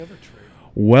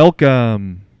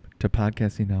Welcome to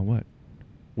Podcasting Now What?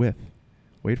 With,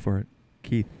 wait for it,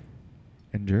 Keith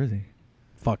and Jersey.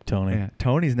 Fuck Tony. Yeah,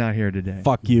 Tony's not here today.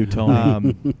 Fuck you,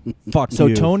 Tony. Fuck So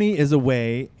you. Tony is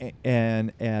away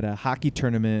and at a hockey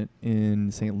tournament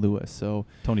in St. Louis. So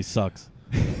Tony sucks.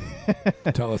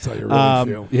 Tell us how you really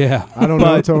feel. Yeah. I don't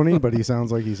know Tony, but he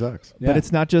sounds like he sucks. But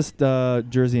it's not just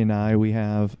Jersey and I. We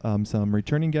have some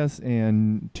returning guests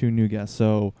and two new guests.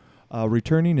 So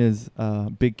returning is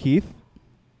Big Keith.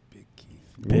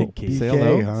 Big Keith. Say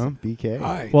hello. BK, huh? BK.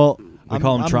 Hi. Well, We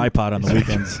call him Tripod on the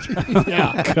weekends.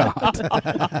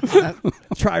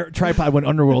 Tripod when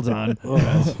Underworld's on.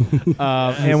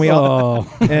 And we all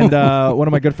and one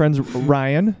of my good friends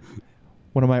Ryan,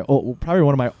 probably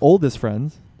one of my oldest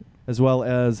friends, as well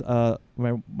as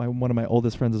one of my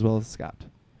oldest friends as well as Scott.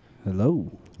 Hello.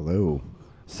 Hello.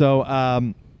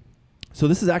 So so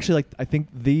this is actually I think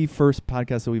the first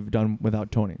podcast that we've done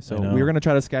without Tony. So I know. we were gonna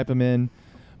try to Skype him in,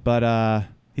 but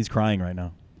He's crying right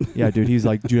now. yeah, dude, he's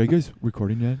like, dude, are you guys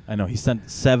recording yet? I know. He sent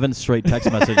 7 straight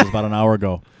text messages about an hour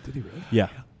ago. Did he really? Yeah.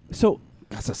 So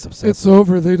That's a success. It's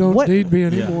over. They don't What? need me Yeah.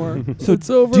 anymore. so It's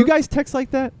over. do you guys text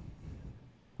like that?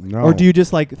 No. Or do you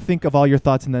just think of all your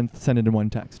thoughts and then send it in one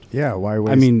text? Yeah, why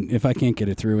waste? I mean, if I can't get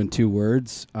it through in 2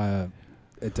 words,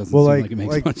 it doesn't well, seem like it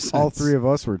makes much sense. all three of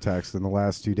us were texting the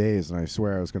last 2 days, and I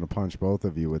swear I was going to punch both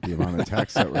of you with the amount of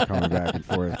texts that were coming back and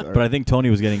forth. But I think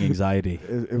Tony was getting anxiety.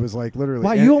 it was like literally.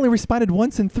 Wow, you only responded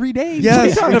once in 3 days.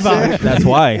 Yes, What are you talking about? exactly. That's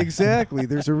why. Exactly.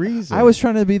 There's a reason. I was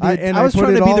trying to be I was put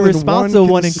trying it to be all the in responsible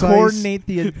one one and concise- coordinate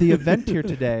the event here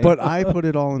today. But I put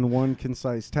it all in one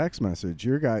concise text message.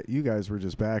 You guys were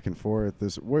just back and forth.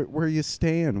 Where are you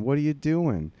staying? What are you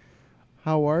doing?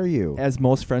 How are you? as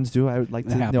most friends do, I would like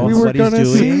to That know we what were he's gonna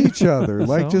doing. see each other.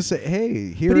 Like So? just say,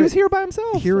 hey, here. But he was at- here by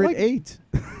himself. Here Like, at 8.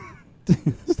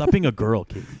 Stop being a girl,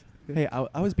 Keith. Hey,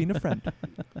 I was being a friend.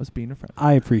 I was being a friend.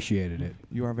 I appreciated it.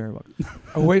 You are very welcome.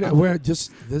 Oh, wait.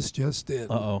 This just in.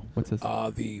 Uh-oh. What's this?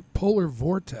 The polar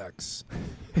vortex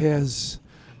has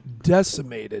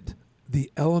decimated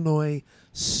the Illinois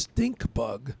stink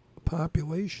bug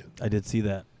population. I did see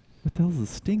that. What the hell is a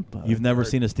stink bug? You've never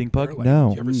seen a stink bug? Like, No.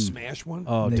 Did you ever Mm. smash one?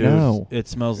 Oh, No. dude. No. It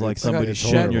smells like It's somebody like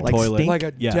shit in your like toilet. stink? Like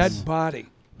a Yes. dead body.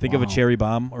 Think of a Wow. cherry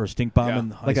bomb or a stink bomb Yeah. in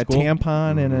high like school. a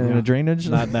tampon and a Yeah. drainage?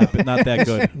 Not that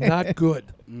good. Not good.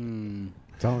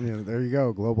 Telling you, there you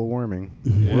go. Global warming.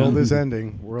 Yeah. World is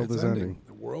ending. World It's is ending.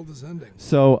 The world is ending.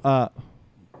 So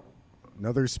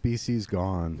Another species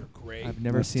gone. Great. I've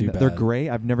never That's seen too that. They're bad. gray.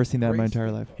 I've never seen that in my Crazy.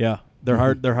 entire life. Yeah. They're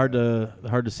hard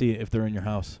to see if they're in your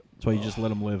house. That's why you just let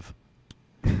them live.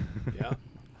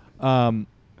 Yeah.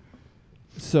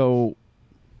 So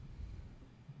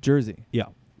Jersey. Yeah.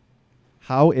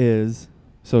 How is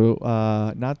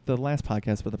not the last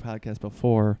podcast, but the podcast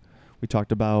before, we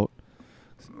talked about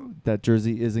that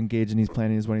Jersey is engaged and he's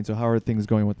planning his wedding. So how are things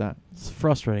going with that? It's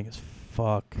frustrating as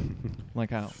fuck. Like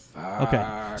how?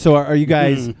 Okay. So are you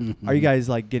guys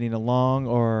like getting along,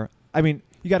 or I mean,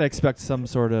 you got to expect some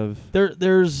sort of.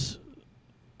 There's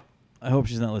I hope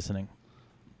she's not listening.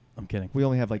 I'm kidding. We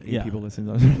only have like 8 Yeah. people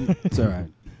listening. It's all right.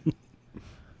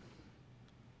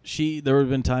 There have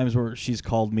been times where she's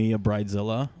called me a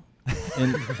bridezilla.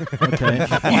 And okay.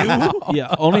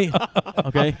 Yeah, only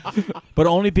okay. But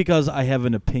only because I have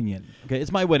an opinion. Okay,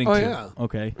 it's my wedding Oh, too. yeah.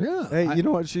 Okay. Yeah. Hey, you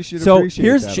know what? She should So appreciate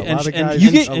here's- that. she- A and lot she- of and guys-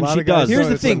 you get- a and lot she of guys does. Here's don't.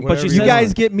 the It's like thing, but she you says-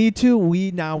 guys get me too.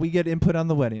 We get input on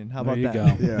the wedding. How about There you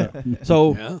that? go. Yeah.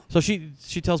 So Yeah. so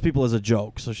she tells people as a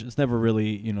joke. So it's never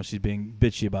really, she's being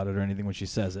bitchy about it or anything when she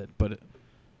says it, but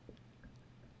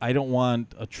I don't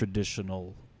want a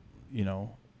traditional,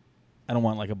 I don't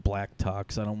want like a black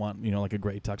tux. I don't want, like a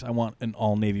gray tux. I want an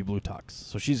all navy blue tux.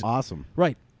 So she's Awesome.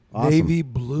 right. Awesome. Navy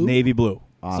blue. Navy blue.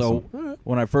 Awesome. So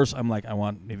when I'm like, I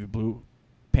want navy blue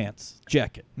pants,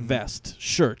 jacket, vest,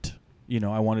 shirt.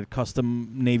 I wanted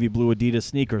custom navy blue Adidas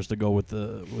sneakers to go with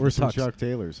the Or some tux. Chuck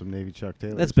Taylors, some Navy Chuck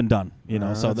Taylors. That's been done,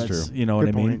 so that's that's true. you know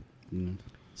Good what I mean. point. Mm.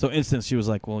 So instant, she was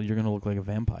like, "Well, you're gonna look like a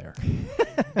vampire."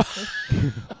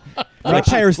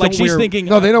 Vampires like don't she's wear- tking.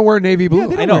 No, they don't wear navy blue.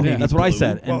 they I don't know. wear navy That's what I blue.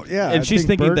 said. And, Well, yeah, I and she's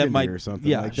think thinking that burgundy my or something,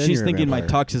 yeah, like, then she's you're a thinking my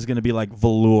vampire. tux is gonna be like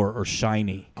velour or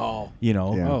shiny. Oh. Yeah.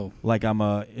 Oh. Like I'm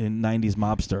a in '90s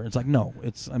mobster. It's like no,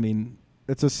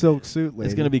 It's a silk suit, lady.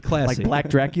 it's gonna be classy. Like Black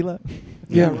Dracula.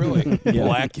 Yeah, really. Yeah.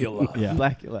 Blackula. Yeah.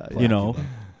 Blackula.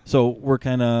 So we're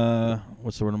kind of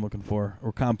what's the word I'm looking for?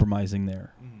 We're compromising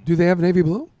there. Do they have navy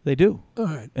blue? They do. All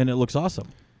right. And it looks awesome.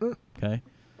 Uh. Okay.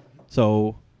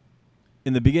 So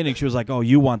in the beginning, she was like, "Oh,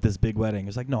 you want this big wedding?"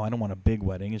 It's like, "No, I don't want a big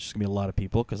wedding. It's just gonna be a lot of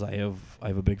people because I have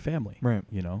a big family." Right.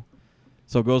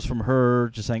 So it goes from her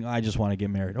just saying, "I just want to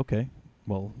get married." Okay.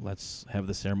 Well, let's have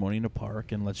the ceremony in a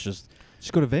park and let's just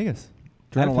Just go to Vegas.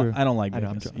 Drive-through. I don't like I know,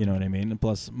 I'm Vegas. joking. You know what I mean? And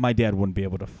plus, my dad wouldn't be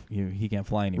able to. He can't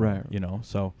fly anymore. Right. You know,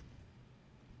 so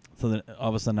then all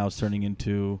of a sudden now it's turning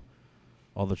into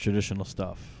all the traditional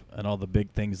stuff and all the big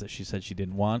things that she said she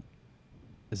didn't want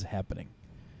is happening.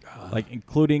 Like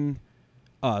including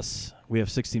us, we have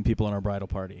 16 people in our bridal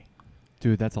party.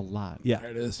 Dude, that's a lot. Yeah.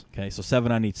 There it is. Okay, so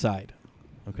 7 on each side.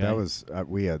 Okay. That was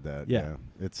we had that. Yeah. Yeah.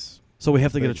 It's So we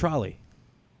have to get a big. trolley.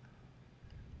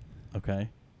 Okay.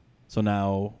 So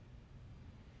now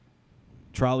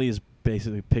trolley is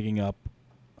basically picking up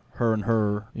her and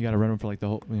her. You got to run them for like the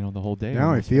whole day. now I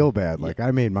almost. feel bad. Yeah. Like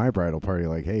I made my bridal party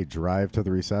like, hey, drive to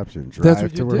the reception, That's drive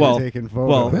what to you where did. Well- we're taking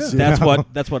Well, photos. you that's know?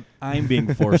 what I'm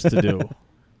being forced to do,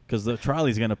 because the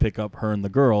trolley's going to pick up her and the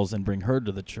girls and bring her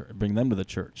to the church, bring them to the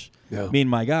church. Yeah. Me and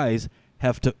my guys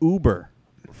have to Uber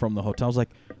from the hotel. I was like,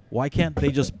 why can't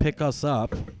they just pick us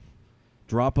up,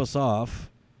 drop us off?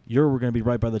 We're going to be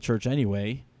right by the church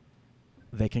anyway.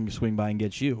 They can swing by and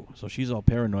get you. So she's all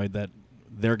paranoid that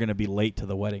they're going to be late to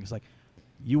the wedding. It's like,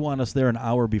 you want us there an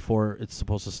hour before it's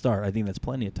supposed to start. I think that's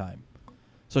plenty of time.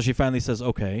 So she finally says,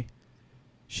 okay.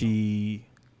 She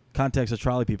contacts the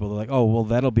trolley people. They're like, oh, well,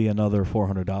 that'll be another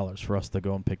 $400 for us to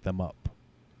go and pick them up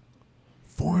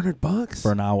 $400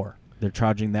 for an hour. They're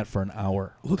charging that for an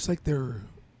hour. Looks like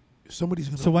somebody's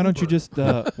gonna. So why don't you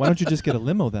Uber. just get a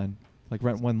limo then? Like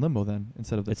rent one limo then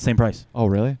instead of the. It's the same price. Oh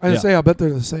really? I was Yeah. say I bet they're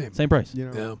the same. Same price. You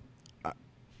know, Yeah.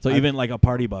 So I- even like a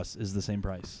party bus is the same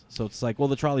price. So it's like, well,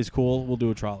 the trolley's cool. We'll do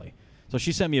a trolley. So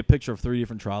she sent me a picture of 3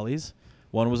 different trolleys.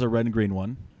 One was a red and green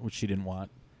one, which she didn't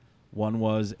want. One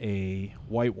was a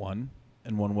white one,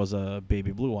 and one was a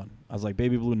baby blue one. I was like,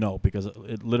 baby blue, no, because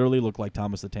it literally looked like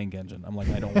Thomas the Tank Engine. I'm like,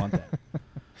 I don't want that.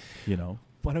 You know?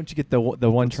 Why don't you get the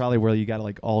one trolley where you got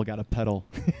a pedal?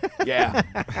 Yeah.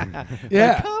 Like,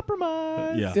 yeah.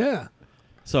 compromise. Yeah. Yeah.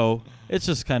 So it's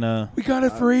just kind of We got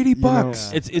it for $80. you know,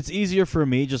 it's easier for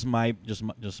me, just my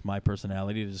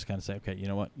personality, to just kind of say, okay, you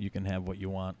know what, you can have what you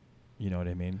want. You know what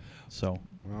I mean? So,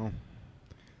 well,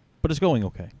 but it's going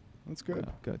okay. that's good.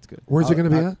 Good. It's good. Where's it going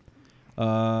to be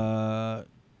I- at?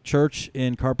 Church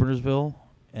in Carpentersville,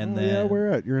 and Oh, then yeah,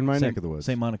 where at? You're in my St. neck of the woods.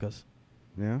 St. Monica's.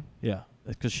 Yeah. Yeah,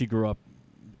 because she grew up.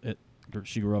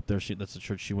 She grew up there. That's the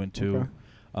church she went to.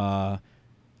 Okay.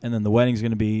 And then the wedding's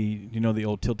going to be, the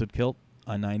old Tilted Kilt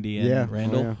on 90 and Yeah.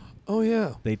 Randall. Oh, yeah. Oh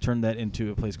yeah. They turned that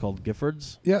into a place called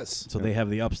Gifford's. Yes. So Yeah. they have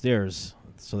the upstairs.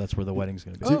 So that's where the wedding's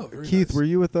going to be. Oh, very Keith, nice. were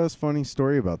you with us? Funny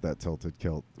story about that Tilted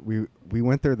Kilt. We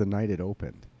went there the night it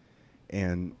opened,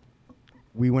 and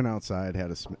we went outside,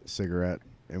 had a cigarette,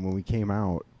 and when we came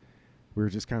out, we were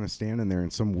just kind of standing there,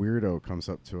 and some weirdo comes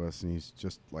up to us, and he's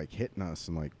just like hitting us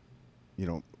and like,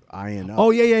 eyeing up.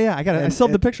 Oh yeah. I got it. I And- still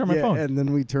have the and- picture on my yeah, phone. And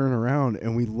then we turn around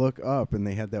and we look up, and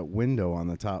they had that window on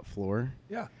the top floor,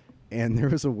 Yeah. and there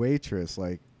was a waitress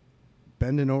like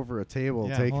bending over a table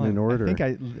Yeah, taking hold on. an order.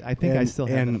 I think I still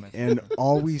have it. on my and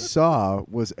all we saw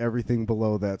was everything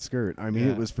below that skirt. I mean,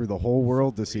 Yeah. it was for the whole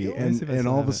world to see. Really? Let me see And if I and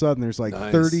still all of have a it. sudden, there's like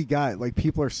Nice. 30 guys. Like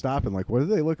people are stopping. Like, what do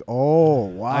they look? Oh,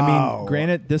 wow. I mean,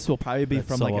 granted, this will probably be That's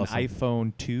from so like awesome. an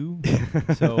iPhone 2,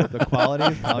 so the quality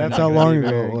is probably That's not how gonna long be ago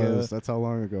very it was. good. That's how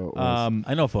long ago it was.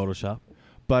 I know Photoshop.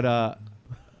 But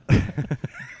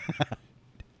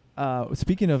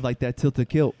speaking of like that Tilted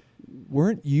Kilt,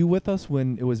 weren't you with us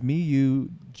when it was me,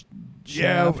 you,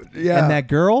 Yeah, Shaft, yeah. and that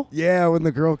girl? Yeah, when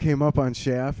the girl came up on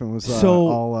Shaft and was So-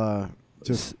 all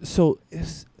just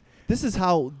This is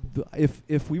how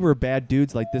if we were bad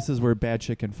dudes, like this is where bad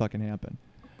shit can fucking happen.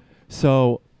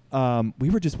 So we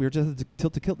were just at the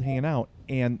Tilted Kilt hanging out,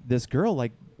 and this girl,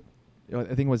 like I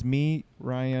think it was me,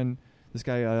 Ryan, this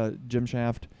guy Jim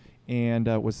Shaft, and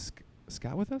was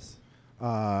Scott with us?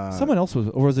 Someone else was,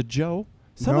 or was it Joe?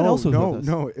 Someone else was with us.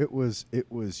 No, it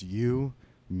was you,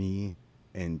 me,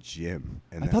 and Jim.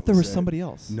 And I that thought there was it. somebody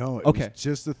else. No, it Okay. was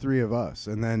just the three of us.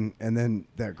 And then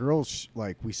that girl,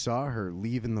 like we saw her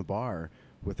leaving the bar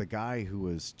with a guy who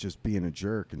was just being a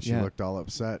jerk, and she Yeah. looked all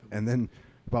upset. And then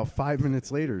about 5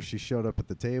 minutes later, she showed up at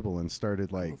the table and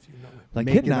started like If you know it. Like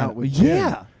making hitting on out it. with Jim.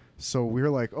 Yeah. So we were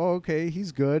like, oh, okay,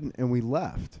 he's good, and we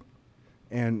left.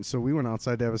 And so we went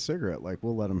outside to have a cigarette. Like,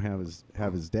 we'll let him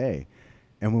have his day.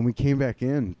 And when we came back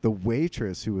in, the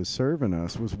waitress who was serving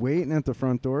us was waiting at the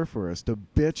front door for us to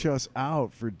bitch us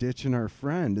out for ditching our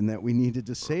friend and that we needed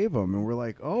to save him. And we're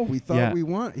like, oh, we thought Yeah.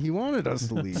 he wanted us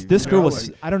to leave. This You girl know, was.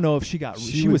 like, I don't know if she got.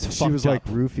 She was fucked like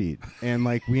up. roofied, and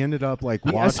like we ended up like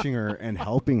We watching her and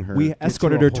helping her. We get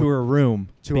escorted a her to ho- her room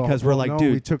to a- because we're well, like, no,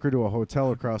 dude. we took her to a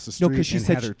hotel across the No, street 'cause she and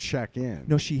said had she- her check in.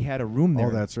 No, she had a room there.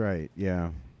 Oh, that's right. Yeah.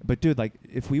 But dude, like,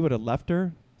 if we would have left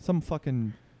her, some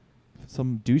fucking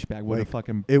some douchebag would have Like,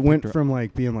 fucking. It went picked her- from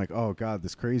like being like, oh God,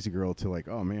 this crazy girl, to like,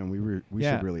 oh man, we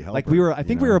yeah. should really help. Like her, we were, I you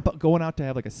think we know? were going out to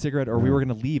have like a cigarette, or we Yeah. were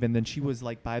gonna leave, and then she was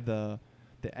like by the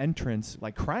entrance,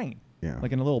 like crying, Yeah.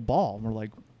 like in a little ball. And we're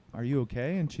like, "Are you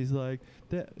okay?" And she's like,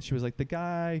 she was like, the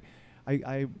guy,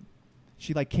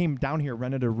 she like came down here,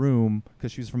 rented a room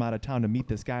because she was from out of town to meet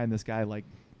this guy, and this guy like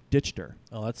ditched her.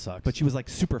 Oh, that sucks. But she was like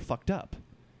super fucked up.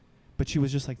 But she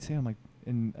was just like, Sam, like,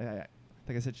 and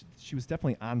like I said, she was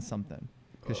definitely on something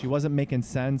because she wasn't making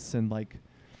sense, and like,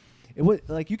 it was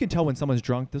like you can tell when someone's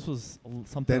drunk. This was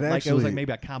something That like it was like actually-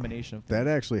 maybe a combination of That things.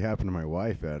 actually happened to my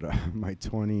wife at my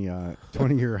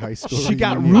 20-year high school. She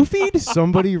got reunion. roofied?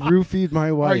 Somebody roofied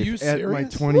my wife you at my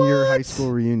serious? 20-year high What?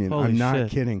 school reunion. Holy I'm not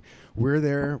shit. kidding. We're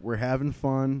there. We're having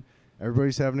fun.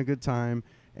 Everybody's having a good time.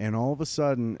 And all of a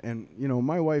sudden, and you know,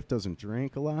 my wife doesn't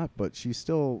drink a lot, but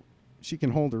she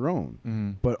can hold her own.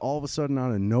 Mhm. But all of a sudden,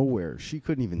 out of nowhere, she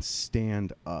couldn't even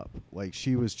stand up. Like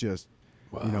she was just,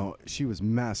 Wow. you know, she was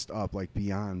messed up like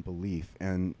beyond belief.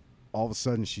 And all of a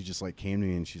sudden, she just like came to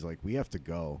me and she's like, "We have to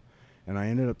go." And I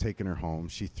ended up taking her home.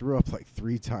 She threw up like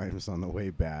 3 times on the way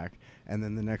back. And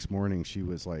then the next morning, she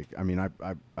was like, I mean,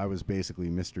 I was basically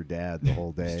Mr. Dad the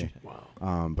whole day.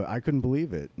 Wow. But I couldn't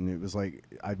believe it. And it was like,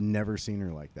 I've never seen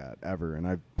her like that, ever. And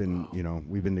I've been, you know,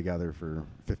 we've been together for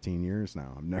 15 years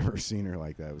now. I've never seen her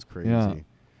like that. It was crazy. Yeah.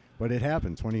 But it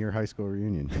happened, 20-year high school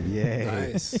reunion. Yay.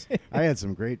 Nice. I had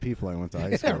some great people I went to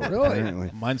high school with, really?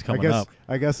 apparently. Mine's I coming guess, up.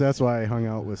 I guess that's why I hung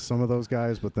out with some of those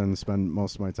guys, but then spend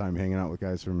most of my time hanging out with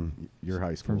guys from your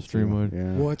high school. From too. Streamwood.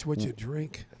 Yeah. Watch what you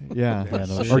drink. Yeah. Yeah,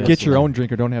 no Or shit. get your own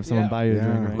drink, or don't have someone Yeah. buy you a Yeah.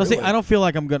 drink. Right? Well, see, Really? I don't feel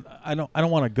like I'm gonna. I don't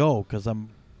want to go because I'm.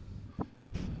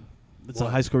 It's a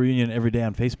What? high school reunion every day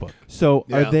on Facebook. So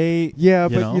Yeah. are they? Yeah, You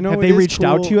but know? you know, have it they is reached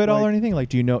out cool, to you at all or like- anything? Like,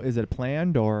 do you know? Is it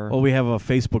planned or? Well, we have a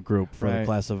Facebook group for the Right.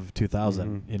 class of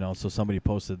 2000. Mhm. You know, so somebody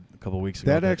posted a couple weeks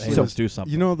ago That hey, actually let's is- do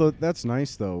something. You know, that's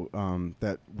nice though.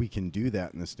 That we can do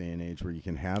that in this day and age, where you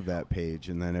can have that page,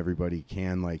 and then everybody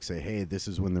can like say, "Hey, this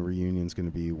is when the reunion's going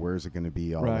to be. Where's it going to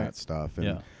be? All Right. that stuff." And,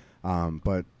 Yeah.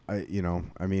 but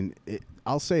I mean,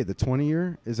 I'll say the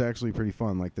 20-year is actually pretty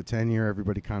fun. Like the 10-year,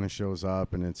 everybody kind of shows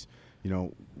up, and it's, you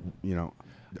know,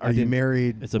 I are you didn't-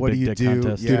 married? It's a what big do you dick do?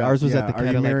 contest. Dude, ours was at the Are you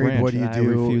Cadillac married? Ranch, What do you and I do?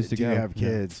 refused to do you go. have Yeah.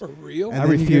 kids? For real? And I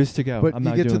then you refuse to go. But I'm you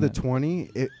not get to doing the that. 20,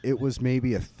 it was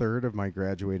maybe a third of my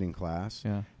graduating class.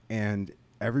 Yeah. And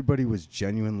everybody was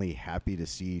genuinely happy to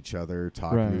see each other,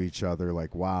 talking Right. to each other,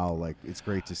 like, wow, like, it's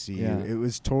great to see Yeah. you. It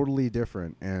was totally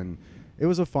different, and it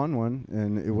was a fun one,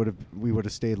 and we would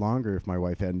have stayed longer if my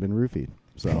wife hadn't been roofied.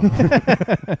 So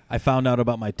I found out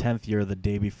about my 10th year the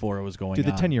day before it was going Dude,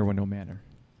 the on. 10-year one don't matter.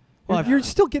 Well, You're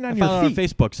still getting I on found your out on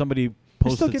feet. Facebook. Somebody still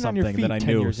posted getting on your something that I feet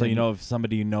 10 knew. years So you in. know, if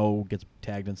somebody you know gets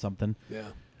tagged in something, Yeah.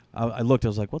 I looked. I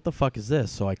was like, "What the fuck is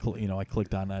this?" So I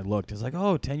clicked on. And I looked. It's like,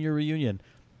 "Oh, 10-year reunion."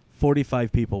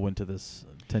 45 people went to this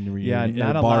 10-year Yeah, reunion in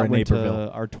not a a bar lot in went Naperville.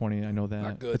 to R20. I know that.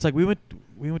 Not good. It's like we went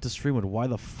to Streamwood. Why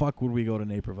the fuck would we go to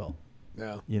Naperville?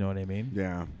 Yeah. You know what I mean?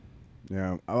 yeah.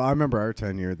 I remember our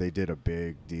 10-year, they did a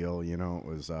big deal. You know, it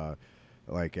was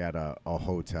like at a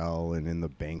hotel and in the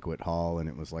banquet hall, and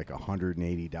it was like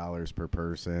 $180 per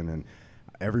person, and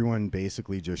everyone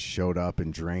basically just showed up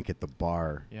and drank at the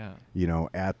bar. Yeah. You know,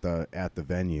 at the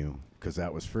venue, because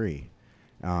that was free.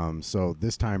 So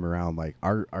this time around, like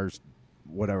our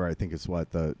whatever, I think it's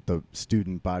the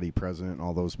student body president and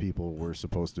all those people were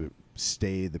supposed to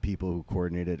stay the people who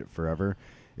coordinated it forever.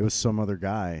 It was some other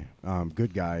guy,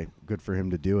 good for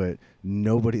him to do it.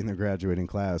 Nobody in the graduating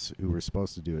class who were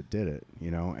supposed to do it did it,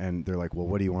 you know, and they're like, well,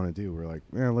 what do you want to do? We're like,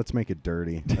 let's make it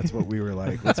dirty. That's what we were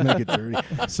like. Let's make it dirty.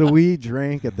 So we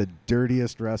drank at the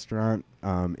dirtiest restaurant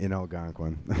in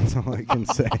Algonquin. That's all I can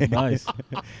say. Nice.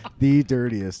 The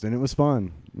dirtiest, and it was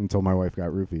fun until my wife got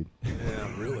roofied.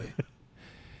 Yeah, really.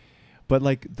 But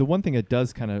like the one thing it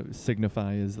does kind of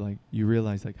signify is like you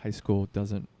realize like high school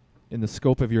doesn't, in the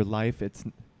scope of your life, it's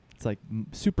like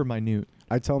super minute.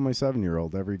 I tell my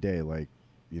 7-year-old every day, like,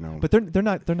 you know, But they're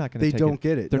not going to. they don't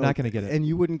get it. They're No, not going to get it. and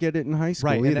you wouldn't get it in high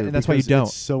school Right, and either. that's why you because don't.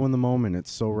 It's so in the moment.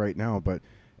 It's so right now. But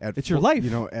It's your life.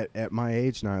 You know, at my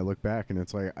age now, I look back and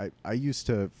it's like I used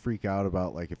to freak out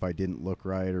about like if I didn't look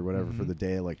right or whatever for Mhm. the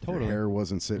day, like if Totally. your hair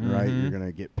wasn't sitting right, Mhm. you're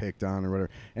gonna get picked on or whatever.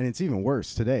 And it's even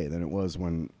worse today than it was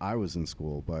when I was in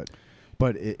school. But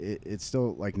it's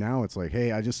still like now it's like,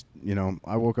 hey, I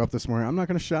woke up this morning, I'm not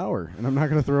going to shower and I'm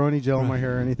not going to throw any gel in my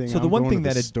hair or anything. So the I'm one going thing to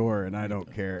that the it- store and I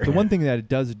don't care. The one thing that it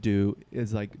does do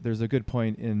is like there's a good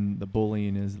point in the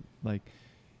bullying is like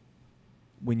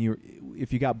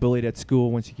if you got bullied at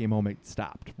school, once you came home it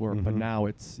stopped. But Mhm. now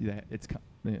with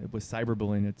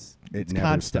cyberbullying it's It never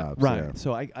constant. stops, Right. yeah.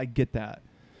 So I get that.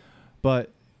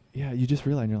 But yeah, you just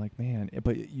realize, and you're like, man,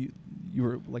 but you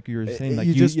were like you were saying, like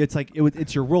you just- it's like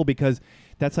it's your world, because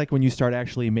that's like when you start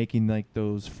actually making like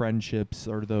those friendships,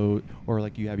 or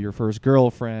like you have your first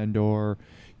girlfriend, or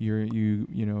you're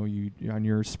on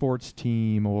your sports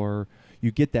team, or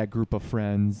you get that group of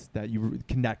friends that you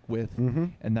connect with,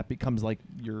 and that becomes like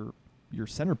your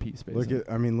centerpiece,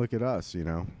 basically. Look at us, you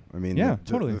know. I mean, Yeah,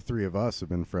 the totally. The three of us have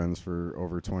been friends for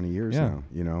over 20 years Yeah. now,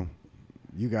 you know.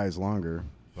 You guys longer,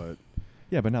 but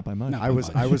Yeah, but not by much. No. I was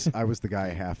the guy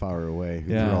a half hour away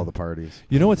who Yeah. threw all the parties.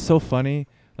 You know what's so funny?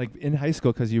 Like in high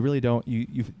school, because you really don't.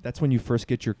 You that's when you first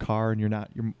get your car, and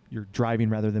you're driving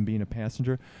rather than being a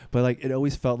passenger. But like it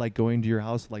always felt like going to your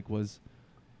house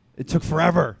it took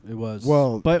forever. It was.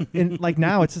 Well, But in like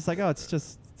now, it's just like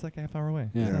it's like a half hour away.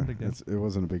 Yeah. It's not a big deal. it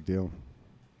wasn't a big deal.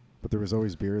 But there was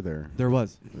always beer there. There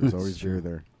was. There was always beer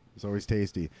there. It was always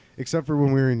tasty, except for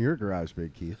when we were in your garage,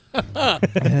 Big Keith.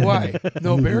 Why?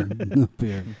 No beer? No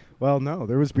beer. Well, no,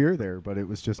 there was beer there, but it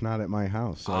was just not at my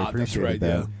house. So I That's appreciated right,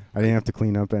 that. yeah. I didn't have to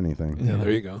clean up anything. Yeah,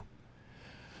 there you go.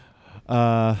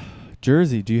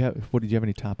 Jersey, did you have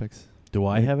any topics? Do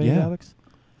I have any Yeah. topics?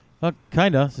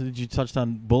 Kinda. So you touched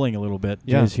on bullying a little bit. Did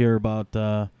you Yeah. guys hear about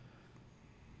that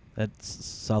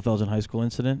South Elgin High School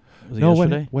incident? Was it No,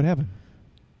 yesterday? what happened?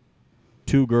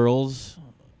 2 girls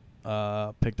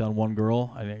picked on one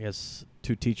girl. I guess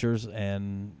 2 teachers,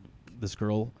 and this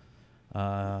girl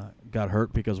got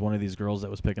hurt because one of these girls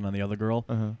that was picking on the other girl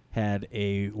had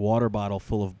a water bottle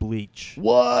full of bleach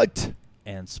What?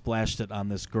 and splashed it on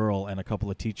this girl and a couple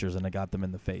of teachers, and it got them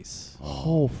in the face.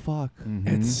 Oh fuck!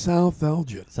 It's South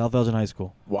Elgin. South Elgin High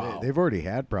School. Wow. They've already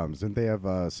had problems. Didn't they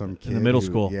have some kid In the middle who-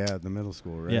 school. Yeah, the middle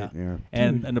school, right? Yeah.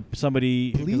 And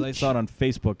somebody, because I saw it on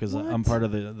Facebook, because I'm part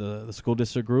of the school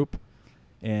district group,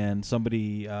 and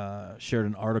somebody shared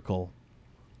an article,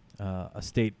 a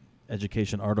state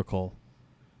education article,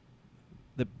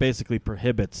 that basically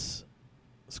prohibits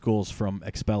schools from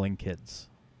expelling kids.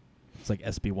 It's like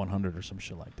SB 100 or some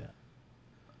shit like that.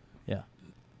 Yeah.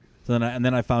 So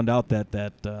then I found out that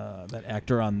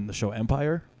actor on the show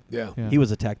Empire, Yeah. Yeah. he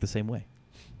was attacked the same way.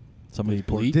 Somebody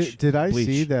Bleach? Did I Bleach.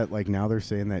 see that? Like now they're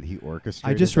saying that he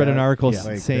orchestrated. I just read an that? article Yeah.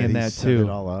 Like, saying he that set too. It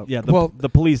all up. Yeah, Well- the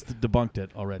police debunked it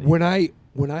already. When I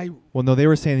Well, no, they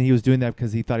were saying he was doing that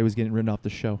because he thought he was getting written off the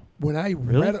show. Really?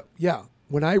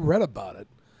 When I read about it,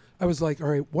 I was like, all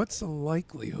right, what's the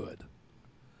likelihood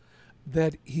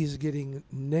that he's getting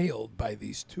nailed by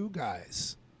these 2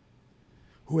 guys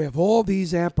who have all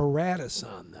these apparatus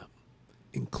on them,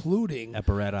 including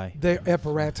Apparati. their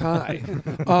apparati,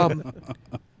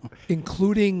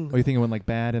 including Oh, you think it went like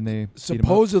bad and they beat him up?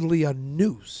 supposedly a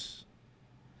noose,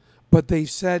 but they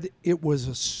said it was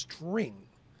a string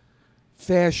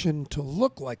fashioned to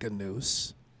look like a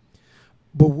noose.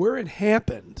 But where it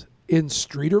happened in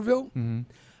Streeterville, Mhm.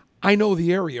 I know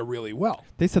the area really well.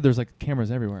 They said there's like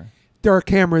cameras everywhere. There are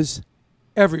cameras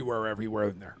everywhere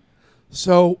in there.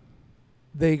 So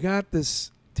they got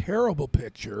this terrible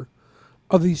picture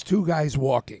of these 2 guys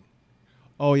walking.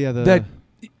 Oh yeah, That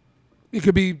it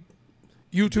could be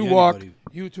you two Be walk, anybody.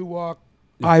 you two walk,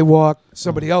 I walk,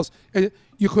 somebody else. And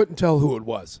you couldn't tell who it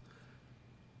was.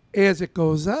 As it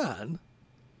goes on,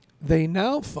 they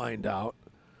now find out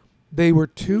they were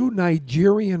 2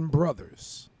 Nigerian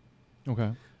brothers.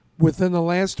 okay. Within the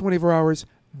last 24 hours,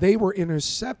 they were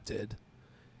intercepted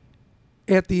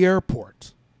at the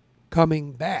airport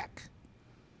coming back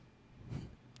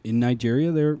In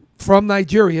Nigeria, they're from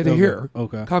Nigeria to Okay. here,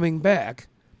 Okay. coming back.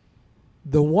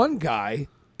 The one guy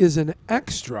is an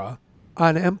extra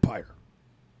on Empire.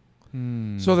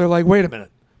 Hmm. So they're like, wait a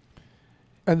minute.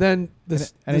 And then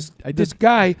this, And this, I this did-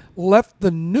 guy left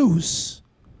the noose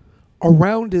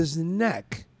around his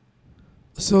neck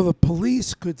so the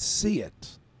police could see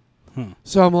it.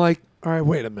 So I'm like, all right,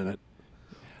 wait a minute.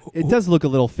 It does look a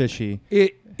little fishy.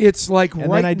 It's like And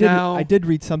right then now. I did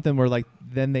read something where like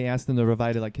then they asked him to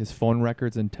provide like his phone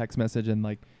records and text message, and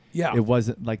like Yeah. it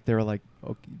wasn't like they were like,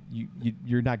 okay,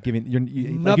 you're not giving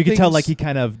like you could tell like he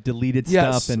kind of deleted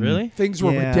Yes. stuff and Really? Things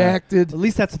were Yeah. redacted. At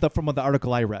least that's from the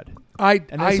article I read, I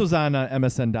and this was on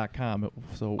MSN.com.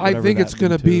 So I whatever think that it's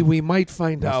going to led be. We might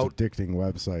find Most out addicting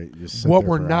website. You just sit what there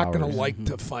we're for not going to hours. like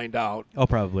to find out, Oh,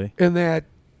 probably. and that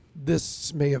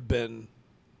this may have been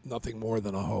nothing more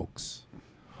than a hoax.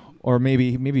 or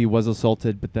maybe he was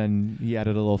assaulted, but then he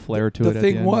added a little flair to the it.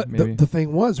 thing at the was end, maybe. the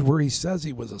thing was where he says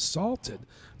he was assaulted.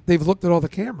 They've looked at all the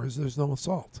cameras. There's no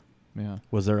assault. yeah.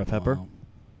 Was there a pepper? Wow.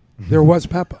 There was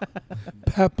Peppa.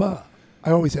 Peppa.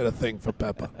 I always had a thing for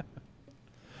Peppa.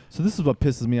 So this is what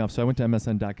pisses me off. So I went to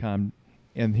MSN.com,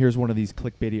 and here's one of these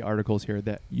clickbaity articles here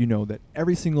that you know that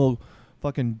every single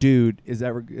fucking dude is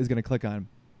going to click on.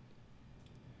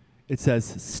 it says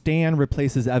Stan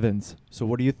replaces Evans. So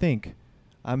what do you think?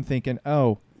 I'm thinking,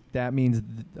 oh, that means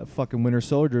the fucking Winter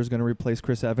Soldier is going to replace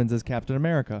Chris Evans as Captain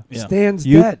America. Yeah. Stan's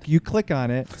You dead. you click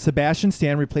on it. Sebastian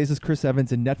Stan replaces Chris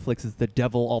Evans, and Netflix is the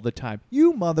devil all the time.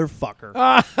 You motherfucker.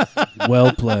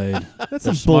 Well played. That's They're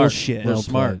some smart. bullshit. They're Well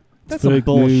smart. played. That's some Fake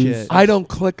bullshit. news. I don't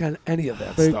click on any of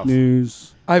that Fake stuff.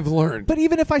 news. I've learned. But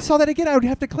even if I saw that again, I would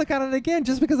have to click on it again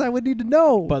just because I would need to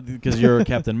know. But because you're a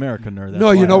Captain America nerd. That's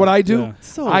no, you why. know what I do? Yeah.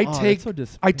 so I that's take so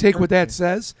I take what that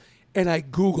says and I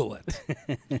Google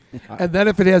it, and then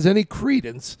if it has any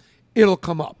credence, it'll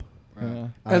come up,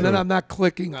 and then I'm not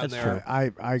clicking on That's there.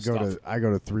 true. I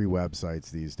go to 3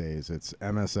 websites these days. It's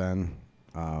MSN,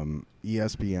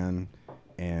 ESPN,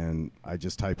 and I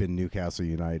just type in Newcastle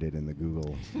United in the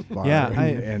Google bar Yeah,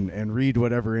 and read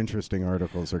whatever interesting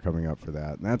articles are coming up for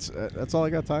that. And that's all I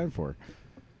got time for.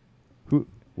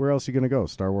 Where else are you going to go?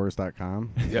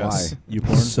 StarWars.com? Yes. Why? You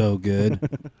porn. So good.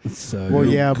 So Well,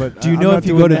 good. yeah, but Do you I'm know not if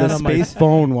you doing go to that the on my space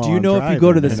phone while Do you I'm know if you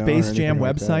go to the driving, or Space Jam anything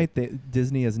like that? website,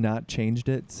 Disney has not changed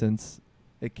it since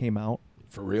it came out?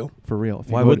 For real? For real. If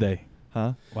you Why go would to- they?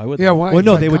 Huh? Why would Yeah. they? Why? Well,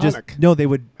 no, It's they would just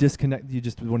iconic. disconnect. You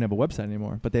just wouldn't have a website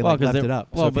anymore. But they Well, like 'cause left they're- it up.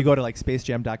 well, So if you but- go to like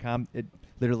spacejam.com, it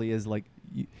literally is like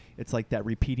it's like that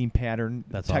repeating pattern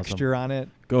That's texture on it.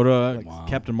 Go to Wow.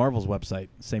 Captain Marvel's website.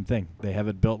 Same thing. They have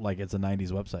it built like it's a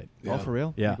 90s website. Yeah. Oh, for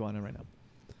real? Yeah. I'm going on right now.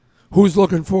 Who's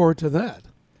looking forward to that?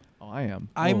 Oh, I am.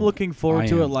 I'm Oh, looking forward I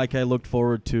to am. it like I looked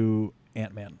forward to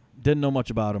Ant-Man. Didn't know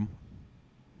much about him.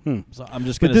 Hmm. So I'm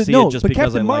just But going to see no, it just but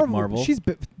because Captain I like Marvel. She's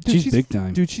dude, She's big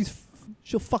time. Dude,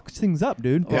 she'll fuck things up,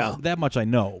 dude. Oh, Yeah. that much I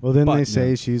know. Well, then but they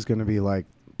say she's going to be like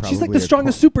probably She's like the a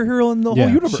strongest superhero in the Yeah,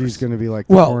 whole universe. She's going to be like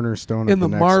the Well, cornerstone in of the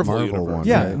the next Marvel Marvel universe. one.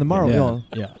 yeah, right? in the Marvel.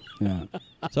 Yeah. Yeah. Yeah. Yeah.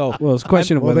 So Well, it's a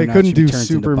question of Well, whether they or couldn't not she do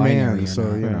turns into binary Superman, or so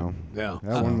not. you Right. know Yeah.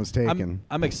 that one was taken.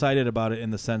 I'm excited about it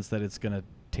in the sense that it's going to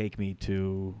take me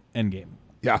to Endgame,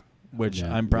 Yeah. which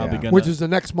Yeah. I'm probably Yeah. going to. Which is the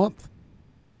next month.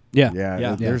 Yeah. Yeah,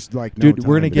 Yeah. there's like no Dude,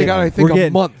 we're time gonna to get. They got, I do. think, we're a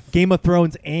getting month. Game of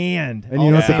Thrones and And you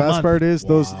know what the all best that part is?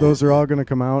 Wow. Those are all going to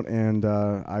come out, and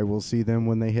I will see them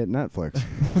when they hit Netflix.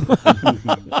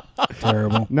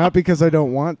 Terrible. Not because I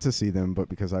don't want to see them, but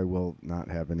because I will not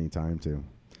have any time to.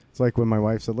 It's like when my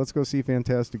wife said, "Let's go see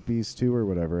Fantastic Beasts 2 or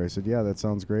whatever." I said, "Yeah, that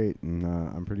sounds great," and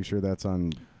I'm pretty sure that's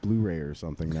on Blu-ray or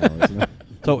something now, isn't it?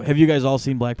 So have you guys all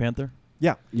seen Black Panther?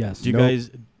 Yeah, Yes. Do you Nope.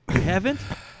 guys you haven't?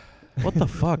 What the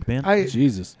fuck, man?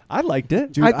 Jesus. I liked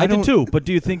it. Dude, I did don't- too, but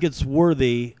do you think it's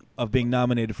worthy of being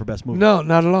nominated for Best Movie? No,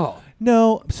 not at all.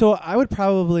 No, so I would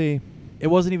probably. It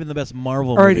wasn't even the best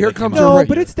Marvel All right, movie. here that came comes out a No, ra-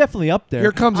 but it's definitely up there.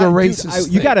 Here comes a Dude, racist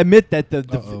you thing. got to admit that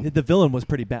Uh-oh. the villain was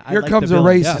pretty bad. I Here liked comes the a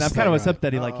villain. racist And I'm kind of thing. upset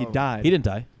that he Oh. died. He didn't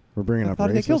die. We're bringing I up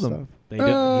thought they racist killed him. stuff. They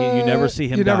did. You never see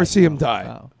him You die. never see him die.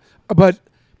 Wow, But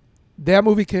that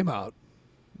movie came out.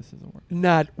 this isn't working.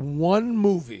 Not one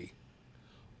movie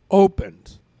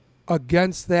opened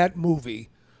against that movie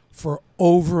for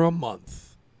over a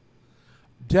month.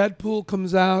 Deadpool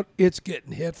comes out, it's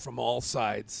getting hit from all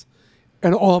sides,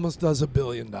 and almost does $1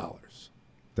 billion.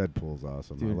 Deadpool's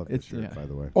awesome. I Dude, love this it's- shirt, yeah. by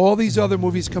the way. All these other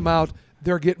movies come out,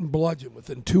 they're getting bludgeoned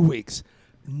within 2 weeks.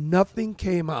 Nothing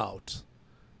came out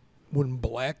when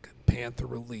Black Panther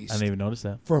I released. didn't even notice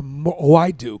that.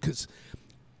 I do, because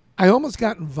I almost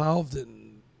got involved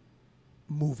in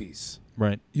movies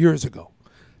Right. years ago.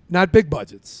 Not big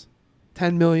budgets,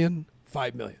 10 million,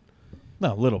 5 million.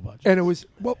 No, little budget. And it was,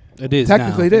 well, It is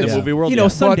technically now. it In is. the movie world, You know, yeah.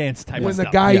 Sundance type when of the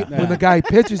stuff. guy Yeah. when the guy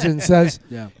pitches and says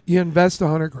Yeah. you invest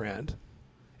 $100,000,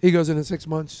 he goes, in 6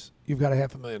 months you've got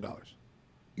 $500,000.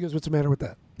 He goes, what's the matter with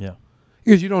that? Yeah.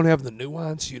 Because you don't have the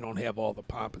nuance, you don't have all the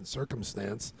pomp and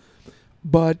circumstance,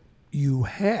 but you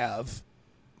have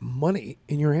money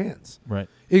in your hands. Right.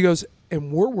 He goes,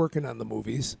 and we're working on the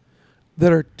movies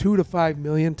that are 2 to 5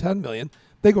 million, 10 million.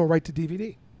 They go right to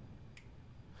DVD.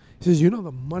 He says, you know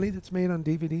the money that's made on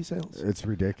DVD sales? It's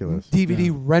ridiculous. DVD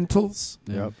Yeah. rentals.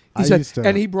 Yeah. Yep. He I said, used to,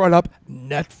 and he brought up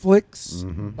Netflix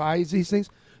Mhm. buys these things.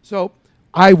 So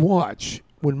I watch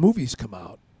when movies come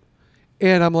out,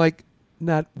 and I'm like,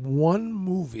 not one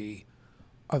movie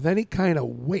of any kind of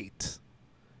weight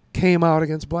came out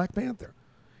against Black Panther.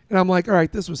 And I'm like, all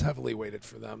right, this was heavily weighted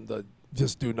for them to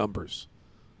just do numbers.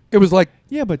 It was like,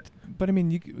 Yeah, but I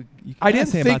mean, you I can't didn't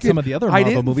say think about some it- of the other I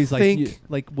Marvel didn't movies, think-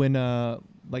 like when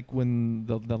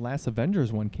the last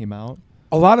Avengers one came out.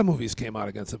 a lot of movies came out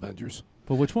against Avengers.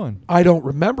 But which one? I don't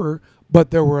remember,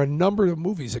 but there were a number of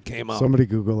movies that came out. Somebody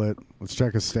Google it. Let's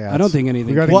check his stats. I don't think anything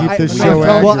We got to came keep out. this I show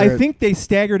felt- well, I accurate. think they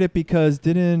staggered it because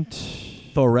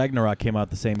Thor Ragnarok came out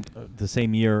the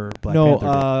same year Black No,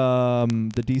 Panther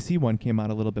did. the DC one came out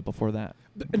a little bit before that.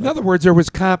 In other words, there was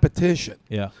competition.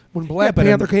 Yeah. When Black but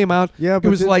Panther came out, Yeah, it but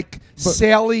was did- like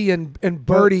Sally and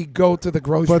Bertie go to the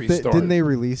grocery store. didn't they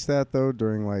release that though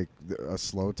during like a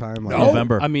slow time? Like No.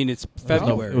 November. I mean, it's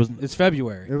February. it was- it's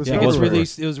February. It was It February.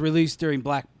 was released during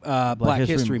Black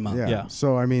History Month. Yeah. Yeah.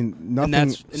 So I mean, nothing.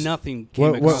 And nothing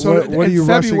came What, across. So what are you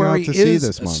rushing February out to see is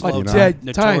this month? slow a You know? dead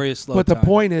Notorious time. slow But the time.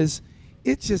 point is,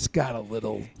 it just got a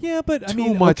little. Yeah, but I Too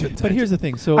mean, much okay, attention. but here's the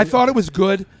thing. So I thought it was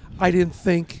good. I didn't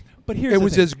think but here's it the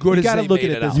was thing. as good you as gotta they look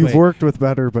made at it it out. this You've way. worked with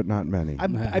better, but not many.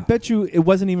 I bet you it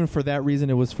wasn't even for that reason.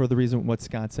 It was for the reason what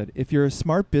Scott said. If you're a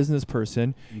smart business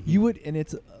person, you would, and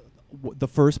it's the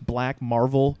first Black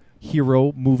Marvel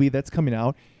hero movie that's coming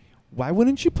out. Why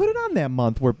wouldn't you put it on that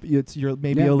month where you're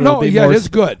maybe a little No, bit yeah, more it is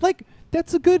good. Like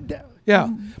that's a good. Yeah,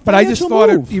 but I just financial thought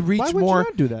move. it Why reached would you more.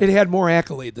 not do that? It had more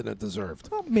accolade than it deserved.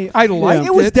 Well, maybe- I liked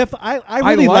it. Was it. I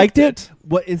really liked liked it.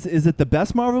 What is it the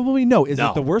best Marvel movie? No. Is No.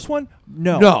 it the worst one?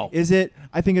 No. No. Is it?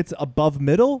 I think it's above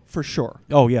middle for sure.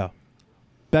 Oh yeah.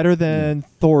 Better than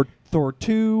Thor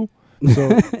 2.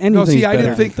 So No, see, I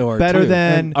didn't think Thor Better too.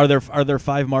 than Are there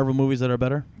 5 Marvel movies that are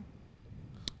better?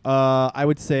 I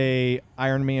would say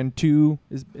Iron Man 2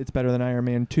 it's better than Iron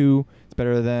Man 2. It's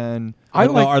better than I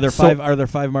No, like. are there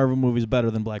 5 Marvel movies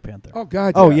better than Black Panther? Oh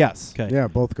God. Oh yeah. yes. Okay. yeah,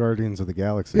 both Guardians of the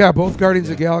Galaxy. Yeah, both Guardians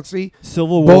of the Galaxy,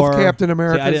 Civil both War. Captain See,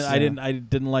 America. I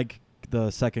didn't like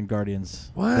the second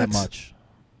Guardians that What? much.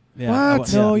 Yeah.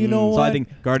 What? No, you know So what? I think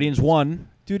Guardians 1.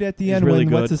 Dude, at the He's end really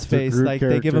when what's good. his face Groot like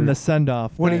they give him character. the send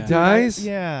off When he dies?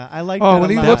 Yeah, I like Oh, that when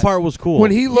a he lot. That part was cool.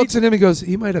 When he looks at him, he goes,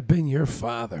 "He might have been your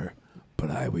father,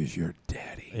 but I was your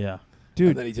daddy." Yeah. And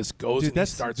dude, then he just goes dude, and he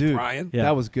that's starts dude. crying. Yeah.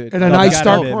 That was good. And then No, I you gotta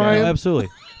start admit, man. crying. No, absolutely.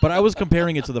 But I was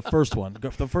comparing it to the first one.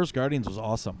 The first Guardians was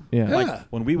awesome. Yeah. Yeah. Like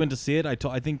when we went to see it, I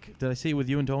think did I see it with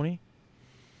you and Tony?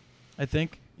 I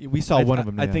think We saw one of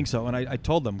them. I yeah. think so, and I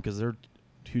told them because they're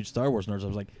huge Star Wars nerds. I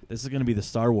was like, this is going to be the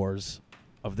Star Wars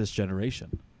of this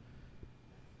generation.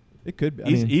 It could be. I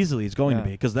mean, Easily, it's going yeah. to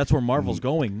be because that's where Marvel's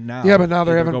going now. Yeah, but now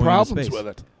they're having going into problems space. with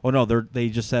it. Oh no, they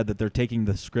just said that they're taking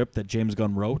the script that James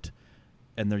Gunn wrote,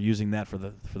 and they're using that for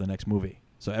the next movie.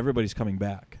 So everybody's coming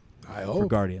back I for hope.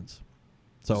 Guardians.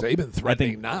 So They've been threatening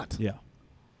I think, not. Yeah,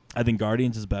 I think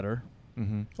Guardians is better.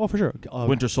 mhm. Oh, for sure.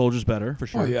 Winter Soldier's better. for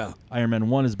sure. Oh yeah. Iron Man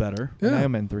 1 is better. Yeah.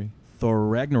 Iron Man 3 Thor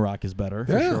Ragnarok is better.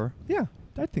 for Yeah. sure. Yeah,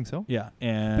 I think so. Yeah, But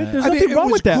and there's I mean, nothing it wrong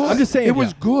was with that. good. I'm just saying it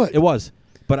was good. it was,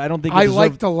 but I don't think it I deserved-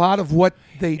 liked a lot of what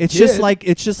they It's did. just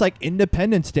like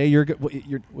Independence Day. You're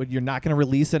not going to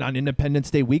release it on Independence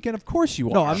Day weekend. Of course you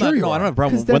are. No, I'm Sure not. you No, I don't are. have a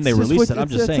problem 'Cause when they that's just release what- it. I'm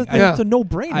just saying. Yeah. It's a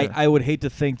no-brainer. I would hate to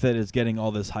think that it's getting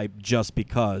all this hype just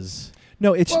because.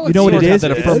 no, it's Well, you know what it's it got is.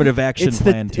 that It's- affirmative action it's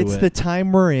plan the, to it's it. the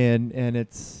time we're in, and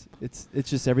it's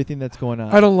just everything that's going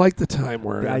on. I don't like the time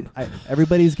we're in.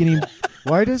 Everybody's getting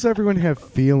Why does everyone have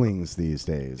feelings these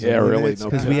days? Yeah, really, it's- no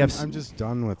 'Cause we have I'm just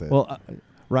done with it. well.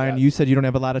 Ryan, you said you don't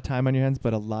have a lot of time on your hands,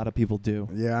 but a lot of people do,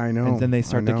 yeah, I know. and then they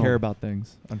start I to know. care about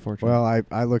things. Unfortunately, Well,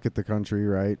 I look at the country,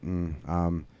 right, and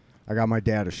I got my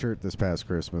dad a shirt this past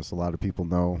Christmas. A lot of people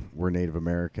know we're Native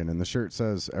American, and the shirt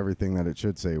says everything that it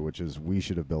should say, which is we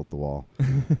should have built the wall.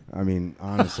 I mean,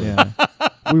 honestly, yeah.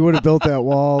 we would have built that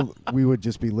wall. We would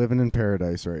just be living in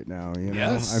paradise right now. You know,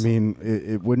 Yes. I mean,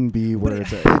 it wouldn't be where But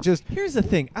it's at. It just Here's the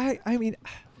thing. I mean,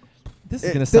 this is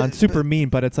It- going to sound super mean,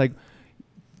 but it's like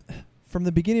from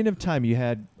the beginning of time, you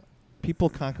had people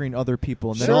conquering other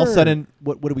people, and then all of a Sure. sudden,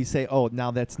 what do we say? Oh, now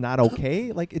that's not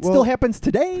okay. Like it Well, still happens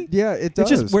today. yeah, it does.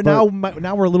 It's just we're but-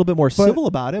 now we're a little bit more civil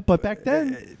about it, but back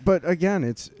then, But again,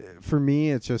 it's for me.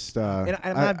 It's just. and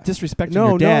I'm not disrespecting no,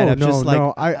 your dad. no, I'm just no, like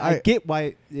no. I get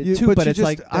why You- too, but you it's just,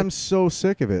 like I'm so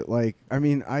sick of it. Like, I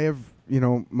mean, I have,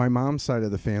 my mom's side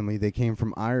of the family, they came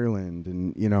from Ireland,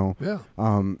 and yeah.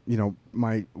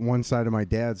 my one side of my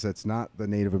dad's that's not the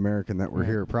Native American that were Right.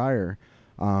 here prior.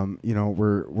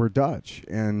 We're Dutch,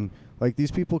 and like these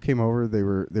people came over, they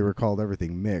were called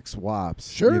everything, mix,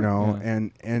 wops, Sure.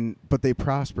 Yeah. but they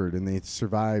prospered and they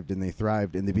survived and they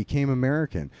thrived and they became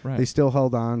American. Right. They still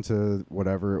held on to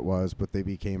whatever it was, but they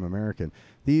became American.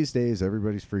 These days,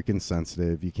 everybody's freaking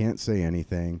sensitive. You can't say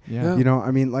anything. yeah.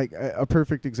 I mean, like a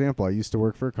perfect example. I used to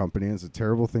work for a company. It's a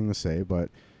terrible thing to say, but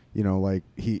like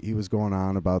he was going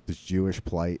on about this Jewish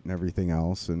plight and everything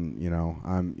else, and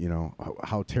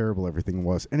how terrible everything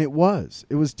was, and it was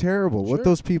terrible. Sure. What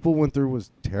those people went through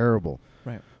was terrible.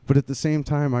 Right. But at the same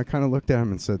time, I kind of looked at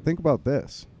him and said, think about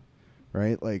this,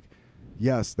 right? Like,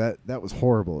 yes, that was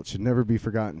horrible. It should never be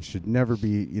forgotten. Should never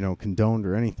be condoned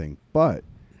or anything. But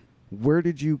where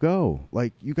did you go?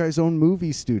 Like, you guys own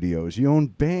movie studios. You own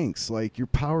banks. Like, you're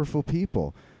powerful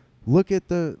people. look at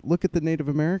the Native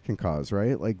American cause,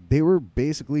 right? Like they were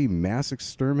basically mass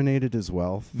exterminated as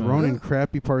well, thrown in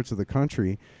crappy parts of the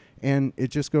country, and it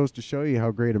just goes to show you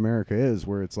how great America is,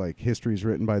 where it's like history's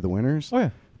written by the winners. Oh yeah.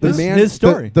 His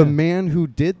story. The man who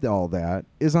did all that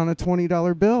is on a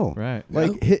 $20 bill. Right.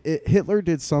 Like Hitler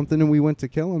did something, and we went to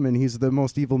kill him, and he's the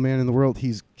most evil man in the world.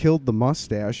 He's killed the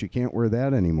mustache. You can't wear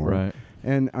that anymore. Right.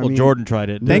 And I Well, mean, Jordan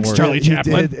tried it. Thanks, Didn't work.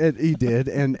 Charlie Chaplin. He did,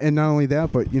 and not only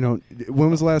that, but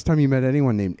when was the last time you met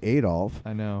anyone named Adolf?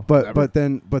 I know. But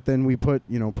then we put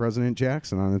President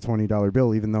Jackson on a $20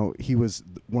 bill, even though he was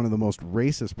one of the most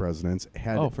racist presidents,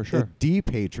 had for sure. a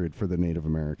deep hatred for the Native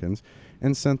Americans,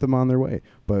 and sent them on their way.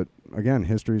 But again,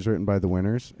 history is written by the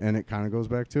winners, and it kind of goes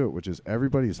back to it, which is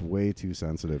everybody's way too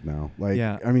sensitive now. Like,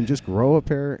 I mean, just grow a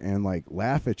pair and like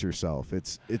laugh at yourself.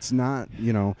 It's not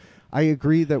I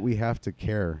agree that we have to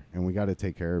care, and we got to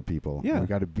take care of people. Yeah. We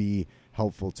got to be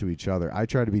helpful to each other. I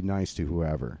try to be nice to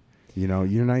whoever.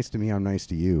 You're nice to me, I'm nice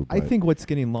to you. I think what's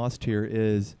getting lost here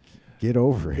is get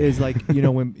over it. Is like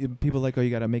when people are like, oh,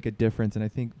 you got to make a difference, and I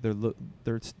think they're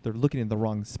looking in the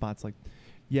wrong spots. Like,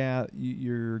 yeah,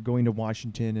 you're going to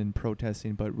Washington and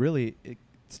protesting, but really it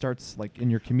starts like in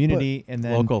your community, and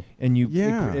then local, and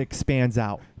it expands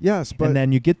out. Yes, but and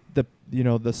then you get the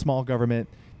the small government.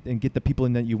 And get the people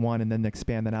in that you want, and then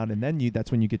expand that out, and then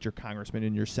that's when you get your congressmen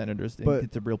and your senators, and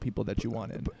get the real people that you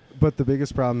want in. But the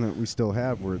biggest problem that we still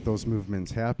have, where those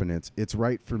movements happen, it's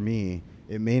right for me.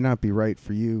 It may not be right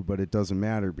for you, but it doesn't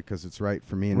matter because it's right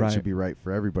for me, and it should be right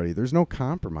for everybody. There's no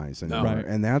compromise anymore,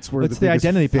 and that's where it's the biggest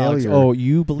identity failure. politics. Oh,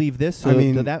 you believe this, so I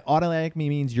mean, that automatically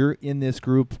means you're in this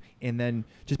group, and then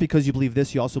just because you believe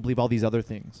this, you also believe all these other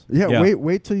things. Yeah.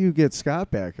 Wait till you get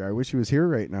Scott back. I wish he was here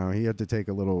right now. He had to take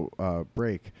a little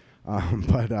break.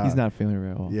 But he's not feeling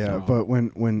very well. Yeah, but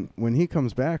when he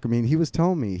comes back, I mean, he was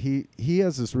telling me he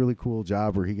has this really cool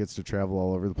job where he gets to travel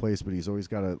all over the place, but he's always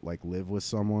got to like live with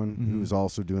someone who's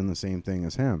also doing the same thing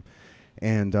as him.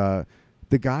 And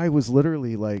the guy was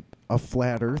literally like a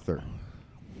flat earther.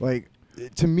 Like,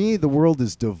 to me, the world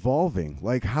is devolving.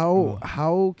 Like,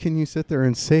 how can you sit there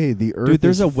and say the Earth? Dude,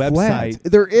 there's is a website.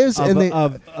 Flat? There is,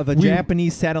 of a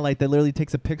Japanese satellite that literally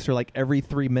takes a picture like every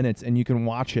 3 minutes, and you can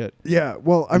watch it. Yeah,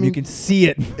 well, I mean, you can see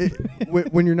it.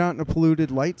 When you're not in a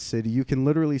polluted light city, you can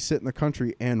literally sit in the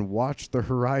country and watch the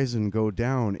horizon go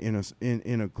down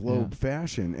in a globe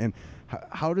fashion. And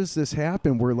how does this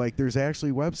happen? Where like there's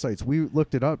actually websites. We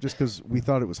looked it up just because we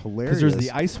thought it was hilarious. Because there's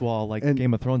the ice wall, like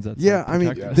Game of Thrones. That's I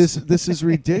mean, this is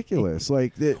ridiculous.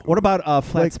 Like, what about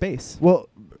flat space? Well,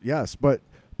 yes, but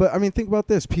I mean, think about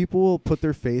this. People will put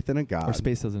their faith in a God, or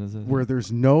space doesn't exist, where there's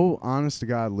no honest to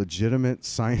God, legitimate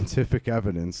scientific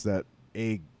evidence that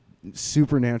a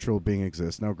supernatural being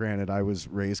exists. Now, granted, I was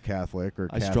raised Catholic or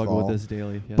Catholic, struggle with this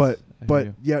daily. Yes,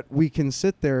 but yet we can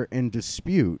sit there and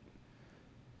dispute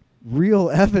real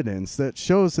evidence that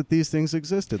shows that these things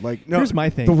existed. Like, no, here's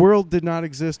my thing: the world did not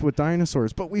exist with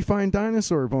dinosaurs, but we find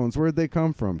dinosaur bones. Where'd they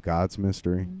come from? God's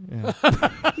mystery. Yeah.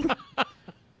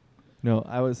 No,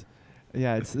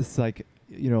 it's like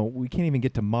we can't even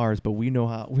get to Mars, but we know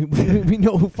how we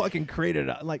know who fucking created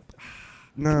it. Like,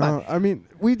 no, I mean,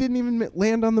 we didn't even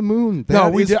land on the moon. No,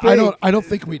 we did. I don't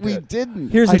think we did. We didn't.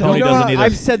 Here's the Tony doesn't either.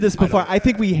 I've said this before. I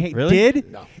think we Really?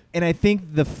 did. No. And I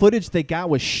think the footage they got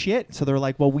was shit. So they're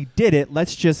like, well, we did it.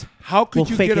 Let's just. How could we'll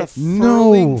you fake get a it.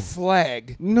 furling No.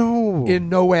 flag No. in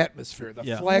no atmosphere?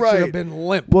 The flag should have been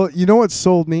limp. Well, you know what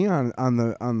sold me on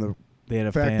the They had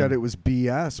a fact fan. that it was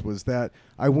BS was that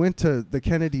I went to the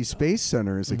Kennedy Space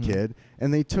Center as a kid,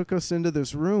 and they took us into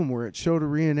this room where it showed a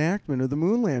reenactment of the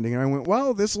moon landing, and I went,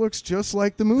 "Wow, this looks just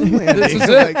like the moon landing. This is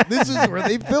it. Like, this is where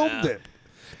they filmed it."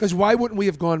 Because why wouldn't we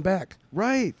have gone back?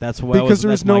 Right. That's why because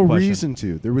there was that's my no question. reason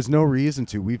to. There was no reason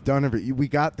to. We've done everything. We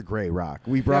got the gray rock.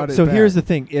 We brought it. So back. here's the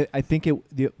thing. I think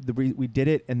we did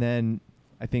it, and then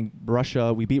I think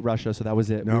we beat Russia, so that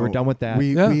was it. No, we were done with that.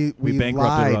 We bankrupted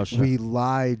lied. Russia. We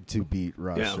lied to beat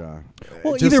Russia.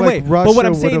 Well, Just either like way. Russia But what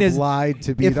I'm would saying have is, lied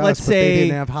to beat if us, let's but say, they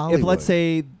didn't have Hollywood. if let's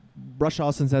say Russia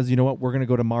also says, you know what, we're going to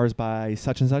go to Mars by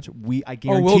such and such, I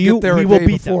guarantee we'll you, get there we a will day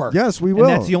beat before. them. Yes, we will.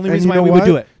 And that's the only And reason you why know we would what?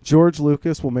 do it. George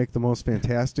Lucas will make the most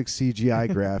fantastic CGI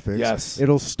graphics. Yes.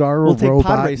 It'll star We'll a take pod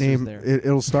robot racers named. there.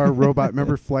 It'll star a robot.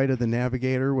 Remember Flight of the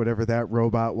Navigator, whatever that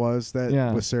robot was that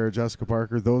was Sarah Jessica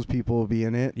Parker. Those people will be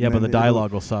in it. Yeah, and but the then it'll-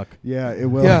 dialogue will suck. Yeah, it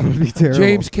will. Yeah. It'll be terrible.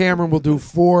 James Cameron will do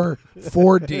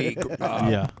 4D.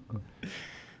 Yeah.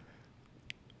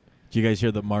 Did you guys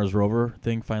hear the Mars rover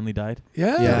thing finally died?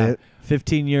 Yeah. Yeah. It-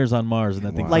 15 years on Mars, and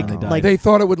that thing Wow. finally died. Like- They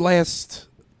thought it would last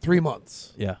 3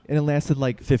 months. yeah, And it lasted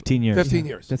like 15 years. 15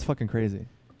 years. That's fucking crazy.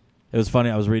 It was funny.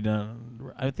 I was reading,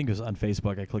 I think it was on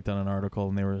Facebook. I clicked on an article,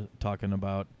 and they were talking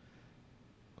about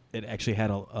it actually had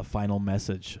a final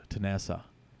message to NASA.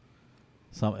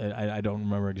 I don't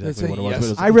remember exactly say what it was. yes? But it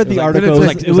was I read the like- article. It was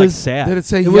like, It it was like was- sad. Did it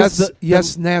say It was yes? the-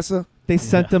 Yes, NASA. They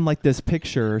sent Yeah. them like this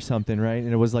picture or something, right?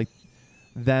 And it was like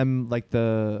them, like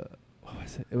the, what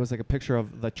was it? It was like a picture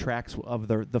of the tracks of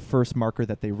the first marker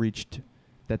that they reached,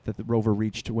 that the rover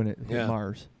reached when it hit Yeah.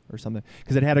 Mars or something,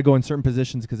 because it had to go in certain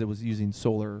positions because it was using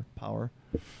solar power.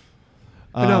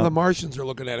 And now the Martians are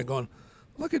looking at it going,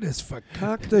 look at this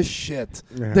fakakta shit.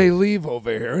 Yeah. They leave over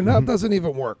here, and that doesn't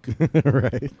even work.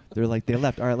 Right. They're like, they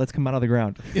left. All right, let's come out of the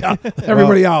ground. Yeah,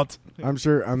 everybody out. I'm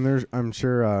sure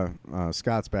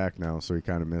Scott's back now, so he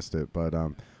kind of missed it. But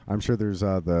I'm sure there's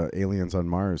the aliens on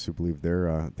Mars who believe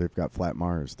they've got flat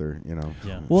Mars. They're Yeah.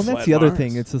 Well, and that's Flat the other Mars.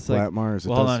 thing. It's just flat like, Mars. It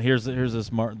Well, hold does- on. Here's this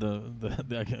I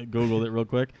Googled it real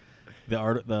quick.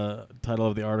 The title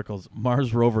of the article is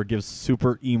Mars rover gives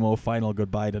super emo final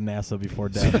goodbye to NASA before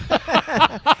death.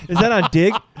 is that on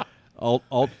Dig?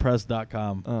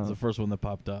 Altpress.com Oh. is the first one that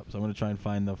popped up. So I'm going to try and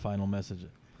find the final message.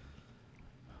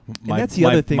 that's the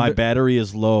other thing My that- battery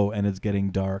is low and it's getting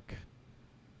dark.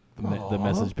 The Aw.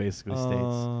 message basically states.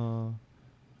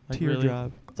 Like, really?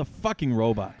 Teardrop. It's a fucking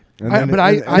robot. and I- then but it-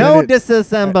 I- and I- then No it-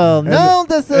 disassemble. and No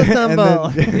then-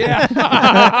 disassemble. Yeah.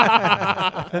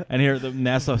 And here, the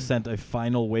NASA sent a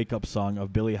final wake-up song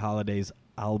of Billie Holiday's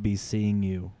 "I'll Be Seeing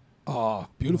You." Oh,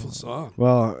 beautiful song.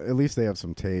 Well, at least they have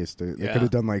some taste. They Yeah. could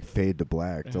have done like fade to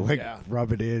black to like Yeah.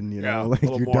 rub it in, you Yeah, know, a like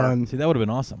little you're more. done. See, that would have been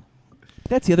awesome.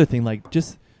 That's the other thing. Like,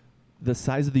 just the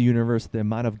size of the universe, the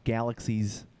amount of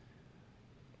galaxies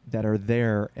that are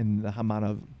there, and the amount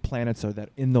of planets are that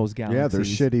in those galaxies. Yeah, there's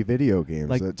shitty video games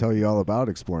Like- that tell you all about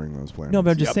exploring those planets. No,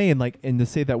 but I'm just Yep. saying, like, and to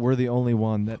say that we're the only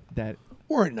one that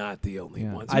We're not the only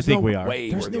Yeah. ones. I There's think no we are.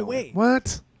 way There's we're no the only- way.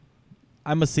 What?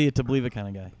 I'm a see it to believe it kind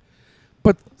of guy.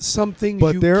 But some things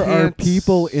But you there are can't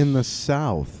people in the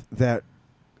South that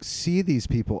see these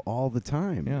people all the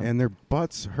time, Yeah. and their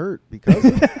butts hurt because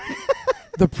of it.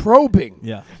 The probing.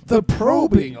 Yeah. The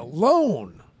probing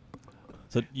alone.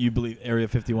 So you believe Area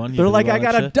 51? You they're like, believe I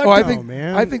all got that a shit? duck. Oh, I No, think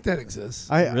man. I think that exists.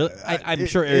 Really? I'm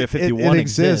sure Area it 51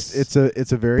 exists. exists.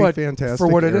 It's a very But fantastic for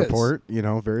what it is. airport. You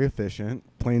know, very efficient.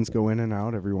 Planes go in and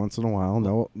out every once in a while.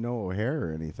 No O'Hare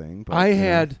or anything. But, I you know.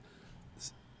 had,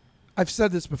 I've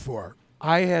said this before.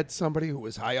 I had somebody who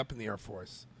was high up in the Air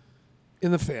Force,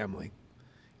 in the family,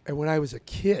 and when I was a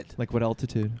kid, Like, what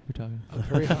altitude we're talking?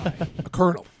 very high, a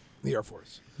colonel in the Air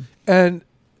Force, and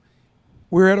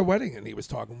we were at a wedding, and he was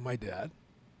talking with my dad,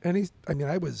 and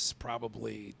I was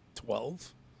probably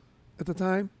 12 at the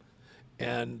time,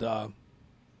 and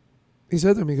he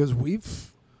said to me, he goes,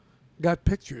 "We've got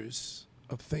pictures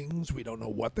of things, we don't know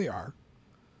what they are,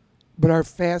 but our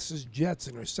fastest jets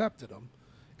intercepted them,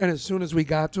 and as soon as we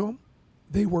got to them,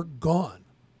 they were gone,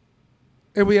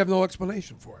 and we have no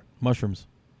explanation for it." Mushrooms.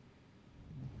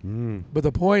 Mm. But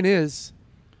the point is,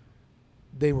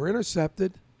 they were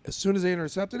intercepted. As soon as they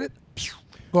intercepted it,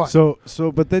 gone.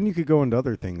 So, but then you could go into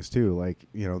other things too. Like,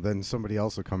 you know, then somebody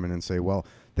else will come in and say, well,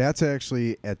 that's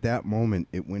actually at that moment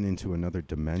it went into another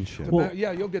dimension. Well,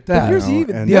 yeah, you'll get But that. here's You know,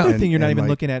 even and- the other and- thing you're not and, even like-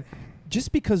 looking at.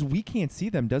 Just because we can't see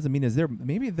them doesn't mean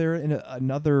maybe they're in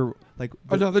another like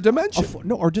Another dimension.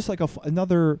 no, or just like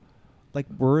another, like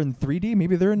we're in 3D.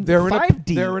 Maybe they're in They're in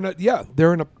 5D. They're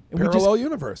in a we just- parallel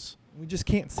universe. we just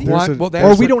can't see. There's it. a- Or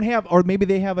that's we what- don't have, or maybe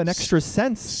they have an extra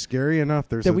sense. Scary enough,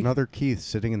 there's That we- another Keith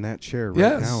sitting in that chair right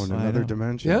Yes. now in I another know.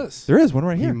 dimension. Yes. There is one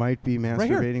right He here. might be Right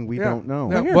here. masturbating. We Yeah. don't know.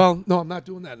 Yeah, Right here. well, no, I'm not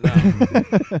doing that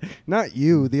now. Not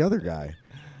you, the other guy.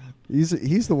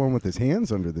 He's the one with his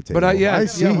hands under the table. But I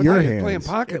see when your I'm hands. playing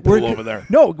pocket We're- pool over there.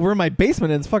 No, we're in my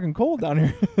basement and it's fucking cold down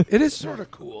here. It is sort of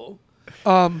cool,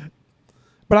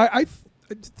 but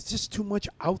it's just too much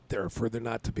out there for there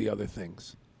not to be other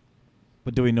things.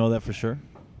 But do we know that for sure?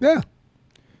 Yeah.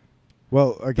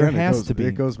 Well, again, has to be.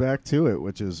 it goes back to it,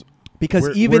 which is Because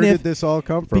where, even where if did this all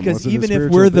come from? because Was it a even if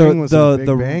spiritual we're the- thing? Was it a the- Big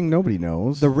the- Bang, nobody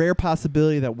knows. the rare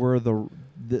possibility that we're the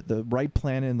right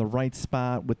planet in the right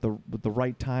spot with the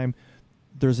right time,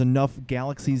 there's enough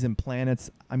galaxies and planets.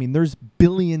 I mean, there's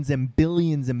billions and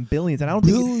billions and billions, and I don't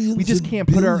think we just can't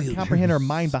comprehend our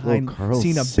mind behind Carl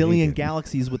seeing a billion Sagan.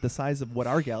 galaxies with the size of what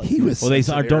our galaxy He is. was Well, they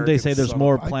such an don't they arrogant say there's son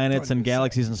more of a- I planets thought and he was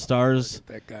galaxies and stars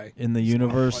Look at that guy. in the He's gonna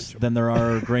universe punch him. than there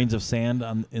are grains of sand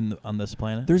on this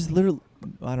planet? There's literally,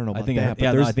 I don't know about I think that, but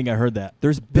yeah, no, there's, I think I heard that.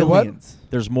 there's The what? billions.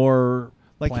 There's more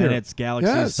Like here. planets,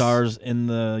 galaxies, Yes. stars in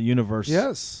the universe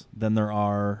Yes. than there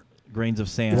are grains of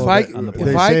sand If Well, I- on the if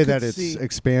they planet. I say could that it's see-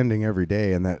 expanding every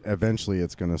day, and that eventually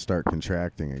it's going to start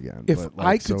contracting again. If but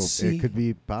I could so see it could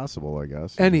be possible, I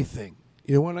guess. Anything.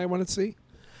 You know what I want to see?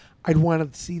 I'd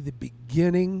want to see the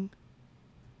beginning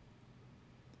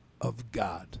of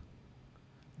God.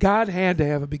 God had to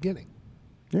have a beginning.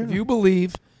 Yeah. If you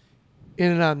believe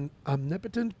in an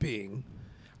omnipotent being,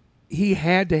 he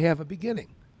had to have a beginning.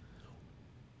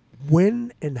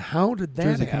 When and how did that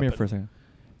Jersey, happen? come here for a second.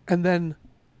 And then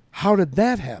how did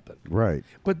that happen? Right.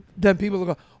 But then people will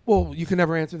go, well, you can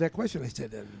never answer that question. I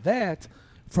said, and that,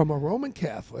 from a Roman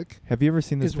Catholic, Have you ever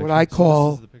seen this is picture? what I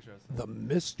call this is the picture I saw. the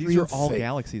mystery These are of all faith.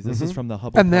 galaxies. This is Mhm. from the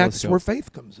Hubble And that's telescope. where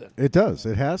faith comes in. It does.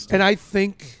 It has to. And I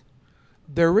think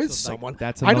there is So, like, someone.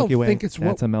 That's a I Milky don't Way. think it's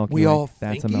That's what a Milky we Way. all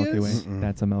That's think a Milky he Way. is. Mm-mm.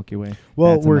 That's a Milky Way.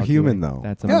 well, That's a we're Milky human Way. though.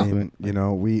 That's a Yeah. Milky Way. And, you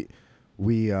know,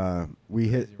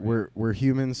 we're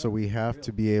human, so we have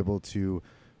to be able to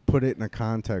put it in a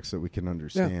context that we can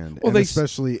understand. Well, and they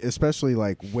especially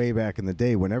like way back in the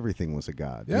day when everything was a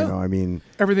god. Yeah. You know, I mean,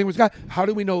 Everything was God. How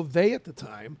do we know they at the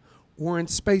time weren't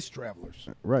space travelers?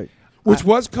 right. Which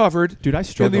was covered Dude, I in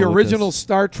struggle the with original this.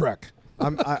 Star Trek.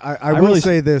 I will really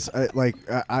say this.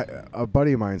 A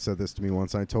buddy of mine said this to me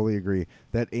once. And I totally agree.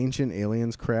 That Ancient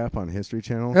Aliens crap on History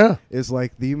Channel Yeah. is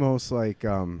like the most like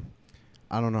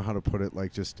I don't know how to put it,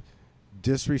 like just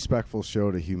disrespectful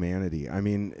show to humanity. I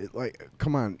mean, like,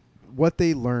 come on. What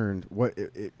they learned,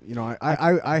 you know,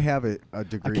 I have a I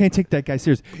degree. can't take that guy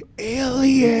serious.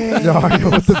 Alien. No, I know,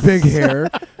 with the big hair.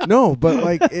 No, but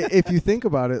like if you think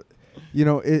about it, you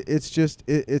know, it's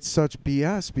such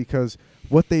BS, because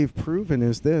what they've proven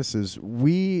is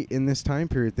we in this time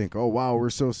period think, oh wow, we're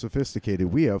so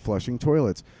sophisticated, we have flushing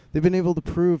toilets. They've been able to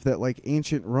prove that like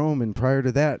ancient Rome and prior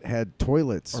to that had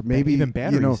toilets, Or maybe even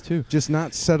batteries, you know, too. just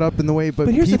not set up in the way. But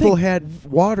But here's the people thing. had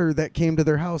water that came to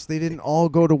their house. They didn't all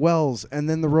go to wells, and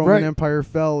then the Roman Right. Empire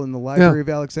fell, and the Library of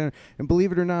Alexander. And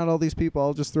believe it or not, all these people,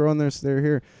 I'll just throw in this, they're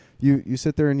here. You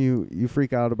sit there and you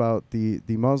freak out about the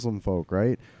Muslim folk,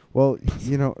 right? Well,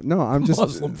 you know, no, I'm just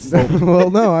Muslim folk. well,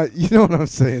 no, you know what I'm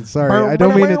saying. Sorry, I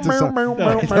don't mean it to sound.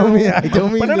 I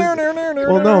don't mean to.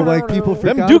 Well, no, like people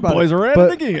forgot Them Duke about boys it. are at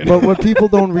but, it again. but what people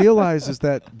don't realize is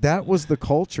that was the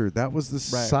culture, that was the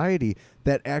society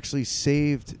that actually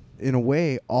saved, in a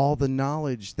way, all the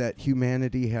knowledge that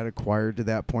humanity had acquired to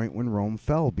that point when Rome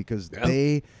fell, because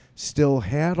they still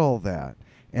had all that.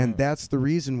 And that's the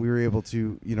reason we were able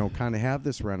to, you know, kind of have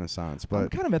this renaissance. I'm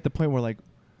But kind of at the point where, like,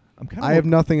 I'm kind of. I have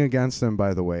nothing against them,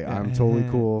 by the way. I'm totally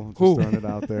cool. Just Who? throwing it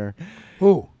out there.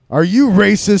 Who? Are you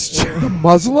racist? The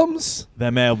Muslims?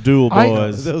 Them Abdul I-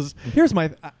 boys. Those. Here's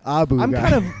my. Abu I'm guy.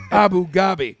 kind of. Abu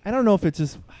Dhabi. I don't know if it's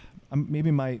just.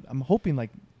 I'm hoping,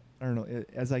 like, I don't know.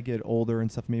 As I get older and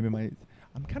stuff,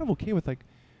 I'm kind of okay with, like,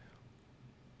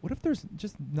 what if there's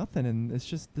just nothing and it's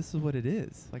just this is what it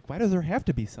is? Like, why does there have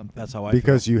to be something? That's how I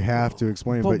because feel. you have to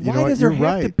explain. But But you why know what? does there You're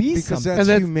have to right. be because something? that's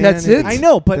And humanity. that's it? I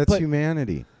know, but that's but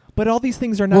humanity. but all these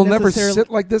things are not We'll never necessarily. sit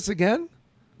like this again?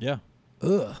 Yeah.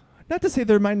 Ugh. Not to say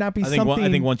there might not be I think something. I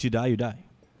think once you die, you die.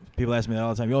 People ask me that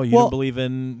all the time. Oh, you Well, don't believe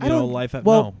in I don't. life?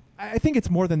 Well, No. I think it's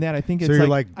more than that. I think So it's you're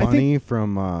like like I Bunny think,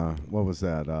 from what was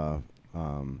that?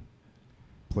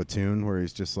 Platoon, where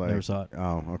he's just like, Never saw it.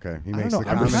 oh, okay. He I makes don't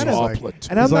the know. I'm comment. kind he's of- like,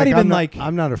 Platoon. and I'm he's not like, even I'm like.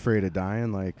 I'm not afraid of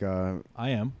dying. Like I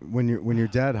am. when you're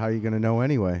dead, how are you gonna know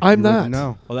anyway? I'm You wouldn't not.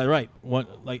 know. Well, that's right.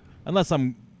 Unless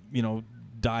I'm,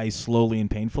 die slowly and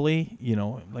painfully.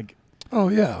 Like Oh,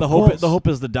 yeah. the of hope. course. The hope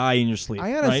is to die in your sleep.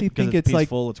 I honestly right? 'Cause think it's like-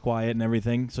 peaceful. It's quiet and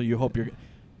everything. So you hope you're.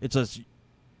 It's just.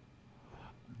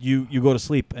 You go to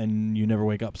sleep and you never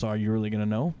wake up. So are you really gonna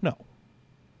know? No.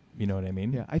 You know what I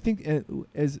mean? Yeah, I think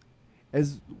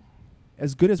as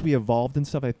good as we evolved and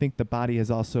stuff, I think the body has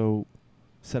also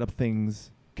set up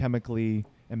things chemically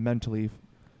and mentally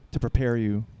to prepare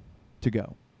you to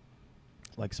go.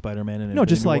 Like Spider-Man and No,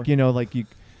 just Infinity like War? like you.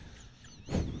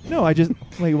 No, I just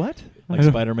wait. What? Like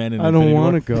Spider-Man and I don't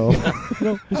want want to go.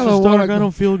 It's I don't wanna I go.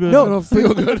 don't feel good. I don't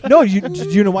feel good. No, do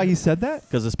you know why he said that?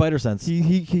 Because the spider sense.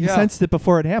 He Yeah. sensed it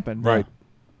before it happened. Right.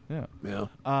 Yeah. Yeah.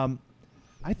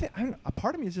 I think a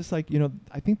part of me is just like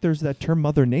I think there's that term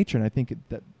Mother Nature, and I think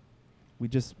that we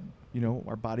just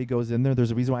our body goes in there.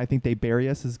 There's a reason why I think they bury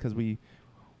us is because we've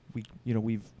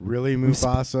Really,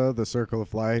 Mufasa, the circle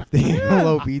of life, the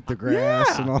antelope eat the grass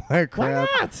Yeah. and all that crap.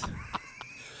 why not?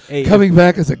 Hey, Coming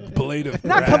back as a blade of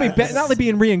Not grass. coming back, not like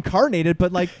being reincarnated,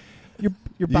 but like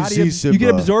your body see you get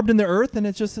Simba. absorbed in the earth, and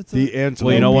it's just The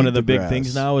antelope. well, one eat of the big grass,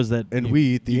 things now is that and you, we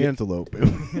eat the you get- antelope.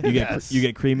 you get Yes. you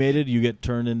get cremated. You get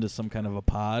turned into some kind of a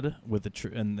pod with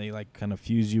and they like kind of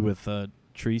fuse you with a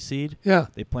tree seed. Yeah.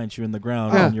 They plant you in the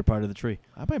ground Yeah. and you're part of the tree.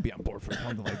 I might be on board for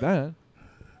something like that.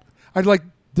 I'd like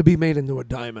to be made into a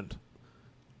diamond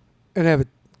and have it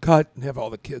cut and have all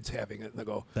the kids having it. And they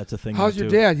go, That's a thing. how's now, your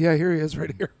too. dad? Yeah, here he is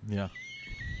right here. Yeah.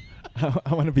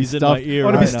 I want to be He's in stuffed. my ear I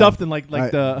want to be right now. stuffed in like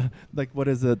I- what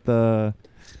is it what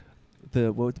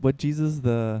Jesus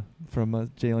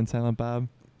from Jay and Silent Bob?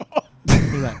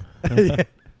 Who's that?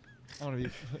 I want to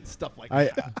be stuff like I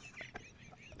that.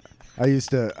 I used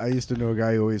to know a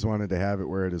guy who always wanted to have it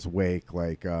where at his wake,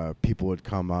 like people would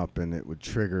come up and it would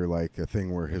trigger like a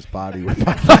thing where his body would.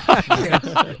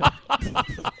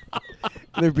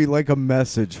 There'd be like a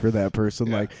message for that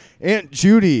person, like Aunt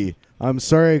Judy. I'm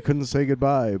sorry I couldn't say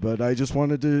goodbye, but I just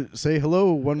wanted to say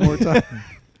hello one more time.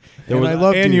 And I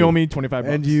love and you. you owe me $25.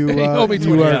 And you, You owe me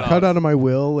you are $28. cut out of my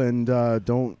will, and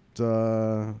don't.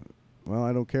 Well,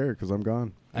 I don't care because I'm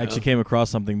gone. I actually came across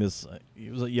something. He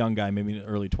was a young guy, maybe in the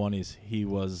early 20s. He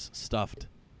was stuffed.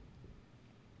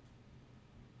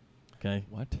 Okay,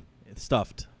 What?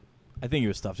 stuffed. I think he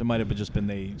was stuffed. It might have just been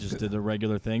they just did a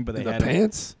regular thing, but they In the had him-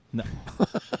 pants? No,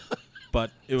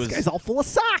 but it was This guy's all full of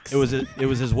socks. it was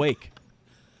his wake.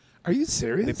 Are you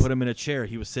serious? They put him in a chair.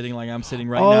 He was sitting like I'm sitting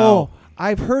right oh, now.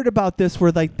 I've heard about this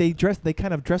where like they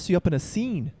kind of dress you up in a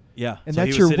scene. Yeah, And so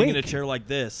that's he your was sitting in a wake. chair like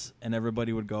this, and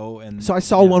everybody would go and. So I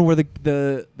saw yeah. one where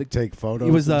the Take photos.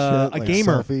 he was and a shit, like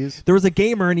gamer. Selfies. There was a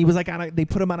gamer and he was like they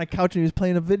put him on a couch and he was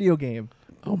playing a video game.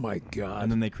 Oh my God.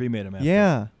 and then they cremate him. After.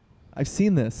 Yeah, I've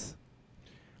seen this.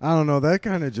 I don't know. That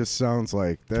kind of just sounds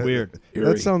like that. weird. That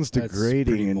Eerie. sounds That's degrading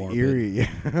pretty and morbid. eerie.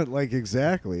 Like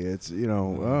exactly. It's I I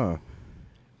don't know.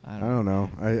 don't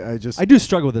know. I just I do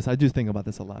struggle with this. I do think about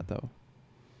this a lot though.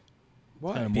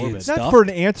 What? Kinda Being morbid. Not stuffed? for an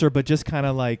answer, but just kind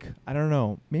of like I don't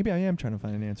know. Maybe I am trying to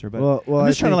find an answer, but well, I'm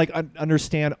just I trying to think- like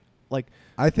understand like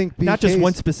I think not just BK's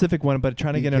one specific one, but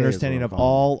trying to get an BK is understanding what of I'm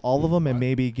calling all of them and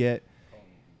maybe get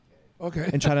Okay.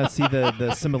 and trying to see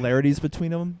the similarities between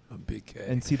them I'm BK.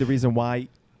 and see the reason why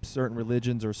certain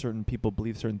religions or certain people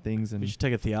believe certain things. You And should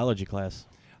take a theology class.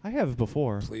 I have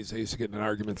before. Please, I used to get in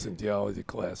arguments in theology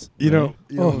class. You know,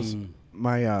 Oh.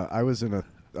 my I was in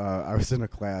a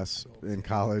class in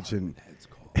college and It's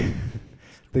called.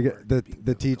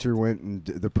 the teacher went and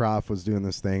the prof was doing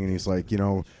this thing and he's like,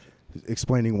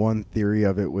 explaining one theory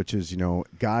of it, which is,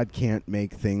 God can't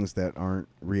make things that aren't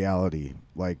reality.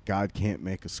 Like God can't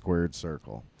make a squared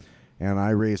circle. And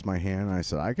I raised my hand and I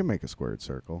said, I can make a squared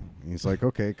circle. And he's like,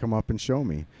 okay, come up and show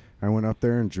me. I went up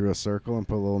there and drew a circle and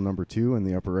put a little number 2 in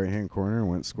the upper right-hand corner and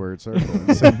went squared circle.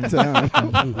 And sat down.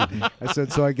 I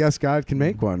said, so I guess God can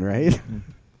make one, right?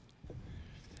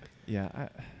 Yeah.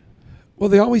 Well,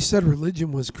 they always said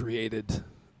religion was created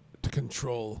to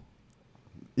control.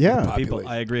 Yeah. Pop- People,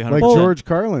 Population. I agree 100%. Like Well- George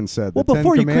Carlin said, Well, the 10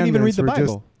 before you couldn't even read commandments the were just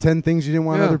Bible. 10 things you didn't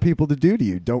want Yeah. other people to do to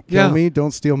you. Don't kill Yeah. me.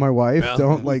 Don't steal my wife. Yeah.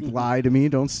 Don't lie to me.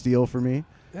 Don't steal from me.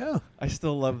 Yeah. I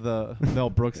still love the Mel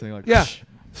Brooks thing. Like, Yeah.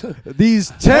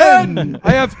 These 10.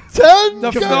 I have 10.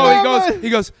 the no. He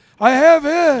goes. I have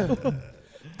it.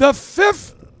 The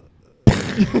 5th.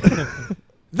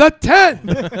 the 10.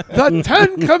 The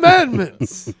 10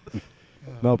 commandments.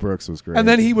 Mel Brooks was great. And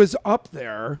then he was up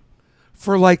there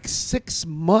for like 6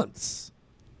 months.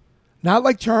 Not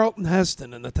like Charlton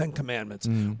Heston in the 10 Commandments,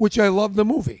 which I love the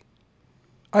movie.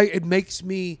 It makes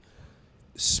me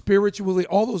spiritually,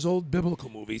 all those old biblical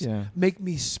movies Yeah. make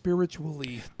me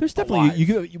spiritually There's definitely alive. you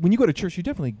go, when you go to church, you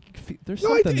definitely there's No,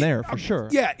 I something think- there for sure.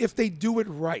 Yeah, if they do it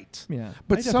right. Yeah.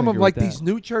 But I some definitely of agree like with these that.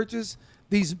 new churches,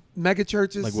 these mega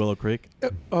churches. like Willow Creek.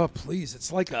 Please,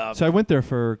 it's like a. So I went there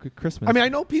for Christmas. I mean, I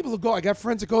know people who go. I got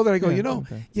friends that go there. I go, Yeah,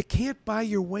 okay. you can't buy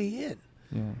your way in.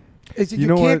 yeah. You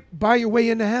know can't buy your way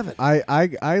into heaven.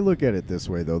 I look at it this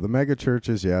way though. The mega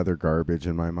churches, yeah, they're garbage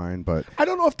in my mind, but I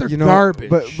don't know if they're you know, garbage.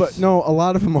 But no, a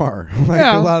lot of them are. Like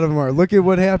Yeah. a lot of them are. Look at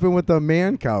what happened with the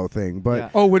man cow thing. But Yeah.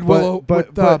 Oh, with Willow,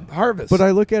 with Harvest. But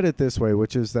I look at it this way,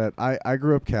 which is that I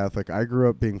grew up Catholic. I grew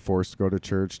up being forced to go to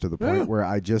church to the point Yeah. where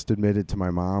I just admitted to my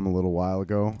mom a little while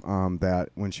ago that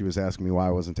when she was asking me why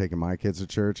I wasn't taking my kids to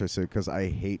church, I said, because I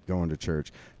hate going to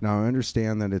church. Now, I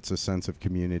understand that it's a sense of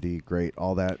community, great,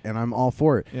 all that, and I'm all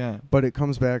for it. Yeah. But it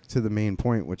comes back to the main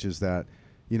point, which is that,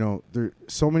 there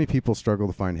so many people struggle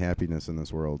to find happiness in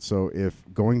this world. So if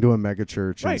going to a mega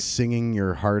church Right. and singing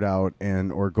your heart out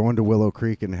or going to Willow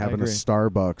Creek and having a agree.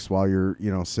 Starbucks while you're,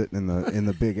 sitting in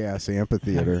the big ass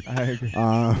amphitheater. I agree.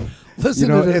 Listen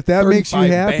to the if that makes you 35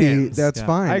 happy, bands. that's Yeah,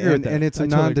 fine. I agree with and that. it's a I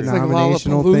totally agree.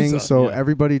 non-denominational It's like thing. Lollapalooza. So Yeah.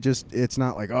 everybody it's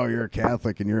not like, oh, you're a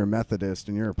Catholic and you're a Methodist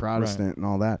and you're a Protestant and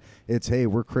all that. It's, hey,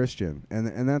 we're Christian.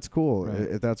 And that's cool Right.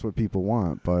 if that's what people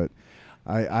want. But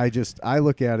I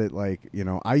look at it like,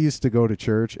 I used to go to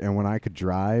church, and when I could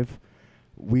drive,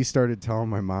 we started telling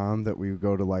my mom that we would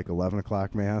go to like 11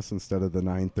 o'clock mass instead of the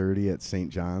 9:30 at St.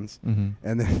 John's.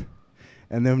 Mm-hmm.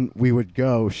 And then we would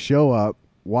go, show up,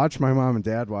 watch my mom and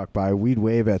dad walk by. We'd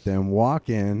wave at them, walk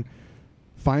in,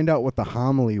 find out what the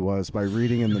homily was by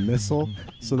reading in the missal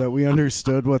so that we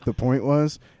understood what the point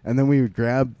was. And then we would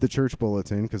grab the church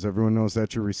bulletin because everyone knows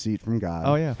that's your receipt from God.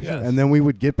 Oh, yeah. Yes. And then we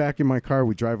would get back in my car.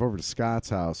 We'd drive over to Scott's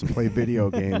house and play video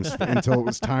games until it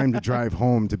was time to drive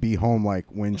home, to be home like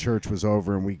when church was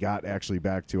over and we got actually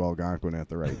back to Algonquin at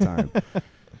the right time.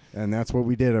 And that's what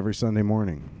we did every Sunday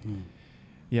morning.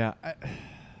 Yeah.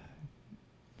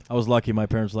 I was lucky. My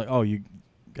parents were like, "Oh, you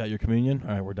got your communion?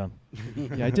 All right, we're done."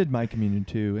 Yeah, I did my communion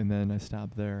too, and then I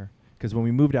stopped there. Because when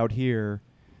we moved out here,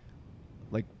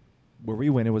 like where we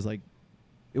went, it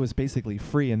was basically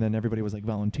free, and then everybody was like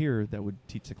volunteer that would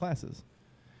teach the classes.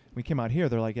 We came out here,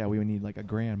 they're like, yeah, we would need like a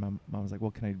grand. My mom was like,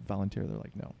 well, can I volunteer? They're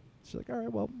like, no. She's like, all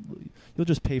right, well, you'll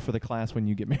just pay for the class when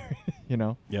you get married, you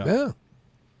know? Yeah.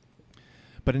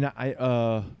 But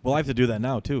Well, I have to do that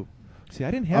now too. see,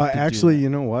 I didn't have to Actually, do that. you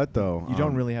know what though? You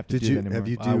don't really have to did do you that anymore. have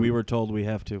you do? We were told we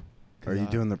have to. Are you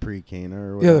doing the pre-Cana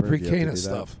or Yeah, whatever? the Do you have to pre-Cana do that?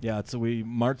 stuff. Yeah, it's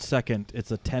March 2nd.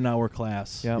 It's a 10-hour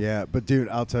class. Yeah. Yeah, but dude,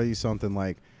 I'll tell you something.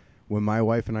 Like when my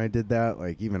wife and I did that,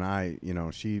 like even I, you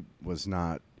know, she was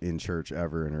not in church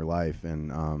ever in her life,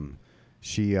 and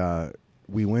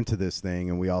we went to this thing,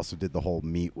 and we also did the whole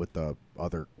meet with the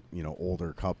other, you know,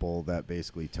 older couple that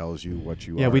basically tells you what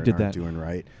you Yeah, are we and did aren't that. doing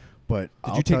right. But Did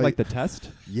I'll you take tell like the test?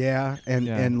 Yeah, and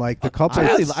Yeah. and like the couple,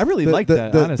 I really liked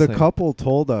that, honestly. The couple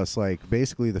told us, like,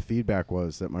 basically the feedback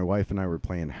was that my wife and I were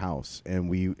playing house, and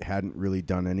we hadn't really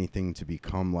done anything to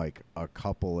become like a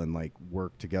couple and like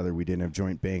work together. We didn't have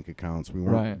joint bank accounts. We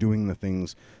weren't Right. doing the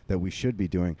things that we should be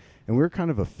doing, and we were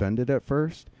kind of offended at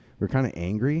first. We were kind of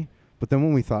angry, but then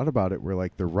when we thought about it, we're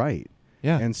like, they're right.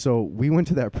 Yeah. And so we went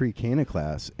to that pre-Cana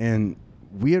class, and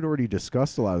we had already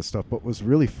discussed a lot of stuff, but what was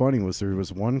really funny was there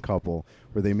was one couple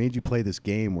where they made you play this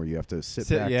game where you have to sit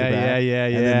back to back,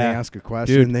 and then they ask a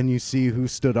question, Dude. and then you see who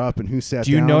stood up and who sat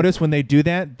Do you down. notice when they do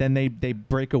that, then they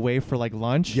break away for like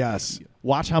lunch? Yes.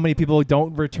 Watch how many people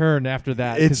don't return after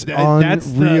that. 'cause It's that's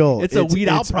unreal. It's a weed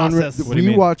out process. What do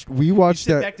you mean? We You watched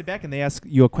sit that. back to back, and they ask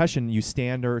you a question. You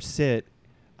stand or sit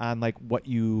on like what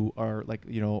you are like.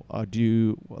 You know, do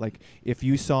you like if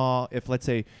let's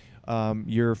say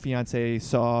your fiance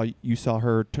saw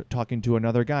her talking to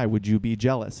another guy, would you be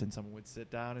jealous? And someone would sit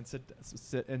down and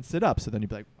sit up. So then you'd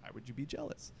be like, why would you be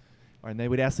jealous? And they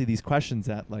would ask you these questions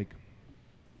that like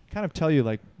kind of tell you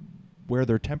like where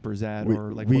their temper's at,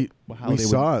 or like how we they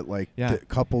saw would. it like Yeah. the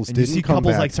couples And you didn't see come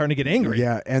couples back. like starting to get angry.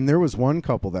 Yeah, and there was one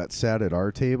couple that sat at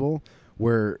our table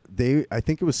where I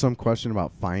think it was some question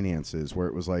about finances, where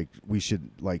it was like we should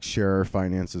like share our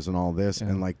finances and all this, Yeah.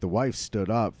 and like the wife stood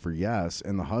up for yes,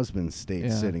 and the husband stayed Yeah.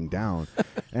 sitting down,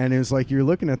 and it was like you're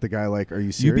looking at the guy like, are you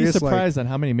You'd serious? be surprised on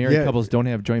how many married Yeah, couples don't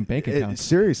have joint bank accounts.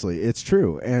 Seriously, it's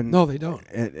true, and No, they don't.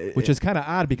 Which is kind of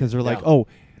odd because they're like, Yeah. oh,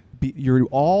 you're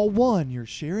all one. You're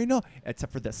sharing all,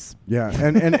 except for this. yeah,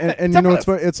 and you know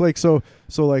it's like so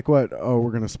like what? Oh, we're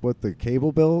gonna split the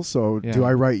cable bill. So Yeah. do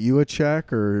I write you a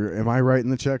check, or am I writing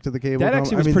the check to the cable? That company?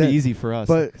 actually I was mean, pretty that- easy for us.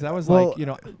 but- Because I was well, like, you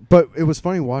know, But it was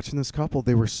funny watching this couple.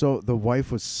 They were the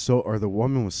wife was or the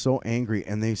woman was so angry,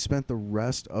 and they spent the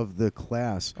rest of the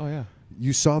class. oh yeah.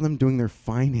 You saw them doing their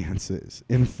finances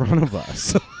in front of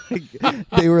us. Like,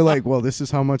 they were like, "Well, this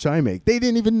is how much I make." They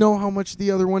didn't even know how much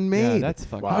the other one made. Yeah, that's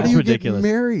fucking. how That's do you ridiculous.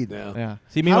 get married? Yeah. Yeah.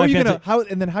 See, me how and are my you gonna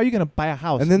fiance- how are you gonna buy a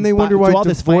house? And then they buy- wonder do why all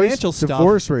this financial stuff.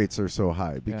 divorce rates are so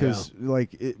high because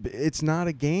like it's not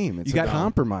a game. It's You got- a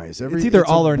compromise. It's either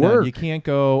all or none. work. You can't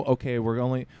go. Okay, we're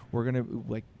gonna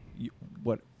like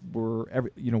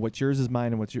what's yours is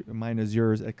mine and mine is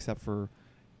yours, except for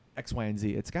X, Y, and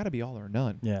Z. It's got to be all or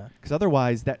none. Yeah. Because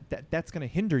otherwise, that's going to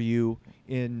hinder you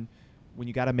in when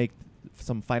you got to make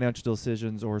some financial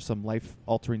decisions or some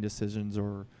life-altering decisions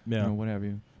or Yeah. what have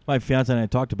you. My fiance and I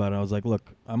talked about it. I was like,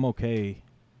 look, I'm okay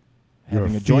You're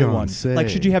having a joint one. fiancé. Like,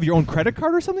 should you have your own credit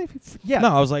card or something? Yeah. No,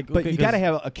 I was like, but okay, you got to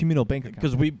have a communal bank account.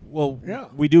 because Yeah.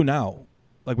 we do now.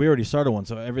 Like we already started one,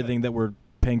 so everything that we're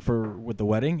paying for with the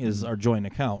wedding is our joint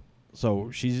account. So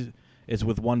it's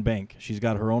with one bank. She's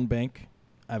got her own bank.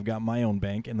 I've got my own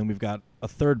bank, and then we've got a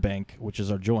third bank, which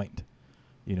is our joint.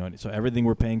 So everything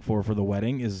we're paying for the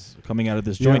wedding is coming out of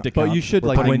this joint account. But you should, We're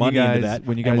like, putting when you money into guys- that,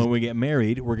 when you and guys- when we get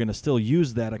married, we're gonna still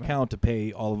use that account to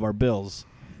pay all of our bills.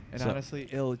 And So- honestly,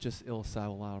 it'll solve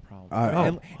a lot of problems.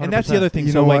 Oh, and that's the other thing.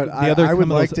 You so know like what? the other I would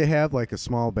like criminals- to have like a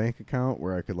small bank account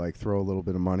where I could like throw a little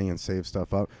bit of money and save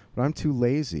stuff up, but I'm too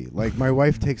lazy. Like my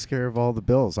wife takes care of all the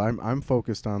bills. I'm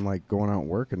focused on like going out and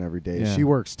working every day. Yeah. She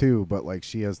works too, but like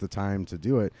she has the time to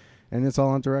do it, and it's all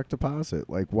on direct deposit.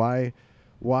 Like why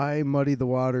muddy the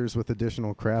waters with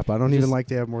additional crap? I don't even Just- like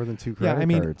to have more than 2 Yeah, credit I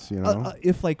mean, cards. You know,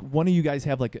 if like one of you guys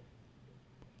have like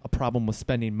a problem with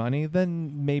spending money,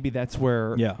 then maybe that's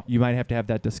where Yeah. you might have to have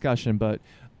that discussion. But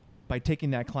by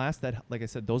taking that class, that, like I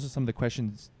said, those are some of the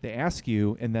questions they ask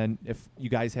you, and then if you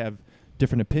guys have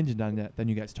different opinions on that, then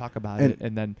you guys talk about And- it,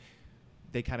 and then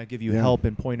they kind of give you Yeah. help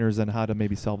and pointers on how to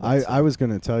maybe solve that. I stuff. was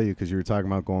going to tell you, because you were talking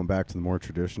about going back to the more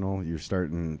traditional. You're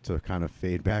starting to kind of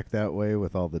fade back that way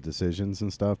with all the decisions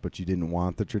and stuff, but you didn't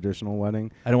want the traditional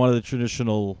wedding. I don't want the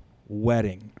traditional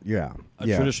wedding. Yeah. A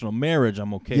yeah. traditional marriage,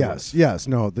 I'm okay Yes, with. yes.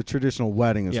 No, the traditional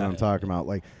wedding is Yeah. what I'm talking about.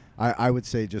 Like, I would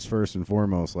say just first and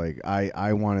foremost, like,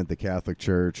 I wanted the Catholic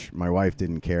Church. My wife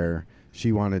didn't care.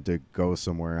 She wanted to go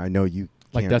somewhere. I know you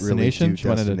Like can't really destination? do She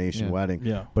wanted to- destination yeah. wedding.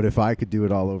 Yeah. But if I could do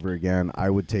it all over again, I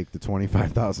would take the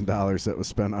 $25,000 that was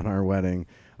spent on our wedding,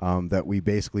 that we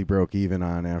basically broke even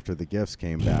on after the gifts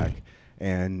came back,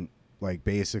 and like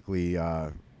basically,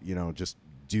 just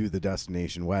do the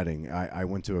destination wedding. I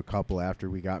went to a couple after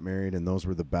we got married, and those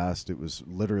were the best. It was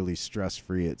literally stress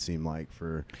free. It seemed like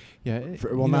for well,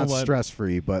 you know not what? stress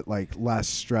free, but like less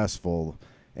stressful.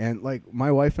 And like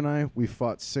my wife and I, we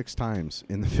fought 6 times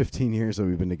in the 15 years that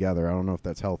we've been together. I don't know if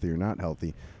that's healthy or not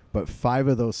healthy, but 5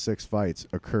 of those 6 fights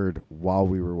occurred while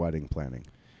we were wedding planning.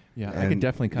 Yeah, I and, can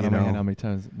definitely count you on my know, hand how many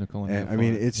times Nicole and I And have I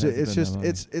mean, fought. it's Hasn't it's been just that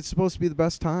long. it's supposed to be the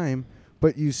best time,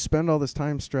 but you spend all this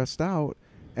time stressed out,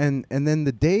 and then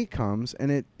the day comes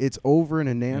and it's over in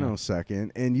a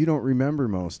nanosecond, and you don't remember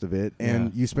most of it, and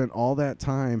Yeah. you spent all that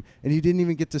time and you didn't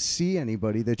even get to see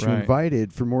anybody that you Right.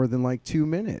 invited for more than like 2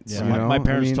 minutes. Yeah, you know? my I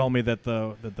parents mean, told me that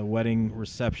the wedding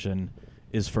reception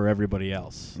is for everybody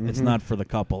else. It's Mhm. not for the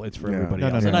couple. It's for Yeah. everybody No,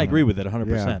 no, else. no, And I no, agree no. with it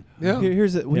 100%. Yeah.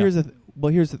 Here's the Yeah. here's the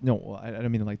well here's the, no well, I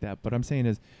don't mean it like that, but I'm saying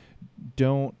is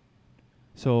don't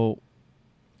so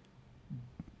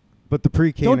But the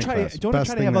pre-K don't try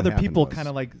to have other people kind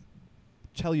of like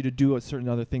tell you to do certain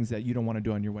other things that you don't want to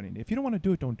do on your wedding. If you don't want to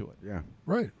do it, don't do it. Yeah,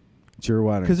 Right. it's your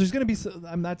wedding. Because there's going to be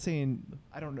I'm not saying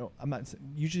I don't know. I'm not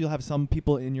usually you'll have some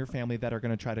people in your family that are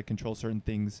going to try to control certain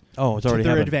things Oh, it's to already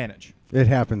their happened. advantage. It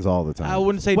happens all the time. I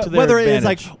wouldn't say to their Whether it is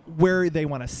advantage. like where they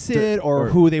want to sit or or-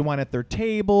 who they want at their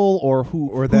table or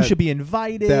who that- should be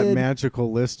invited. that magical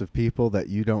list of people that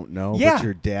you don't know, Yeah. but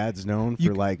your dad's known You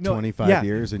for c- like no, 25 yeah.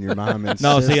 years, and your mom insists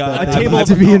No, see, that a they table want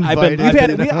to of- be I've been-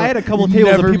 invited. I had a couple You've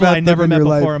tables of never people I met never them met in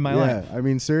your before in my yeah, life. I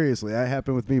mean, seriously, that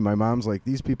happened with me. My mom's like,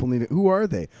 these people need it. Who are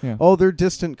they? Yeah. Oh, they're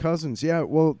distant cousins. Yeah,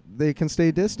 well, they can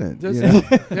stay distant. Just- you know?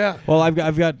 Yeah. Well, I've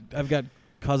got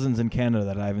cousins in Canada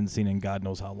that I haven't seen in God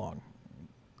knows how long.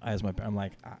 I'm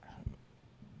like,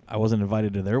 I wasn't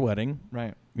invited to their wedding.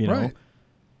 Right. You know, Right.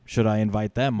 should I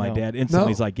invite them? My No. dad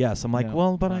instantly is No. like, yes. I'm like, No.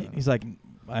 well, but No, no.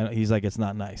 he's like, it's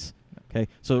not nice. Okay,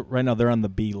 so right now they're on the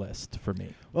B list for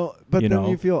me. Well, but You then know?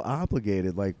 you feel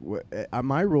obligated. Like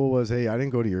my rule was, hey, I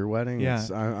didn't go to your wedding. Yeah.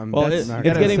 I'm Well, that's it's not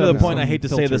gotta getting to set the point. I some hate to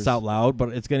say this filters. out loud, but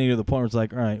it's getting to the point where it's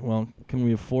like, all right, well, can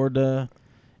we afford to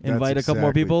That's invite a couple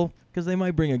more exactly- people? Because they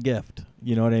might bring a gift.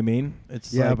 You know what I mean?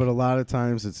 It's yeah, like, but a lot of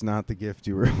times it's not the gift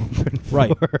you were hoping for.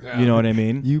 right. Yeah. You know what I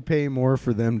mean? You pay more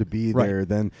for them to be Right. there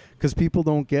than because people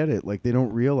don't get it. Like they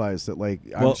don't realize that. Like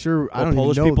Well- I'm sure I well, don't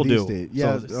Polish even know people these do. days. So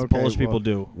Yeah, s- okay, Polish people well,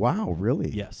 do. Wow, really?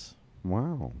 Yes.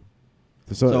 Wow.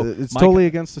 So, So it's my totally co-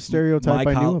 against the stereotype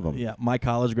I knew of them. Yeah, my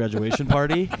college graduation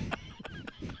party.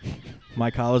 My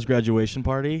college graduation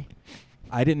party.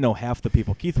 I didn't know half the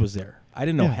people. Keith was there. I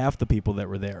didn't know Yeah. half the people that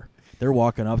were there. They're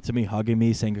walking up to me, hugging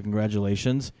me, saying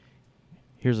congratulations.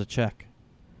 Here's a check.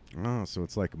 Oh, so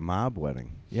it's like a mob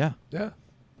wedding. Yeah. Yeah.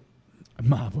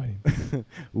 Mob wedding.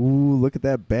 Ooh, look at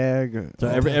that bag. So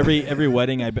every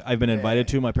wedding I've been invited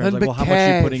to, my parents are And like, well, how much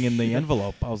are you putting cash. in the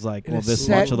envelope? I was like, In well, a this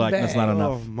much. satin Like, that's not bag.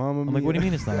 enough. Oh, Mamma I'm like, what do you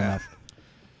mia. mean it's not enough?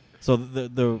 So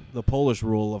the Polish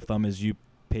rule of thumb is you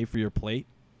pay for your plate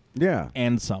Yeah.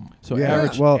 and some. So Yeah.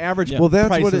 average Well- average well, that's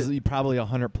price what is it- probably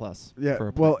 100 plus. Yeah, for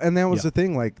a well, plate. and that was Yeah. the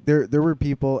thing. Like there were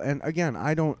people, and again,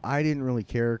 I didn't really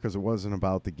care because it wasn't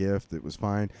about the gift. It was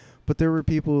fine. But there were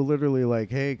people who literally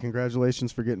like, hey,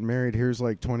 congratulations for getting married. Here's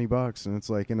like $20, and it's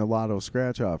like in a lotto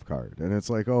scratch off card, and it's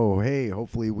like, oh, hey,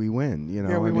 hopefully we win. You know,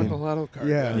 Yeah, we I won mean, the lotto card.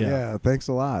 Yeah, Yeah. yeah. Thanks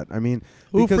a lot. I mean,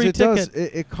 Ooh, because free it does.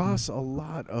 ticket. It costs a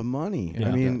lot of money. Yeah.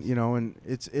 I mean, It does. you know, and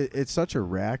it's such a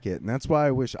racket, and that's why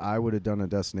I wish I would have done a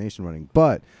destination wedding.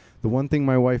 But the one thing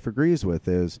my wife agrees with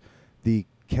is the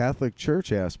Catholic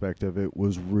Church aspect of it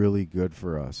was really good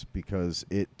for us because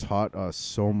it taught us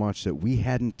so much that we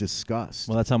hadn't discussed.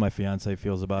 Well, that's how my fiance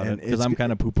feels about And it because it's I'm g-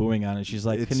 kind of poo-pooing on it. She's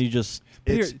like, it's- "Can you just?"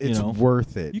 it's you know.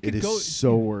 worth it. You It could is go- so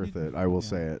you- worth you- it. I will yeah.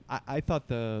 say it. I thought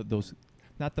those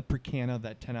not the Precana,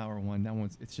 that 10-hour one. That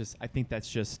one's it's just I think that's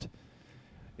just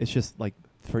it's just like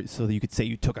so that you could say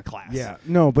you took a class. Yeah,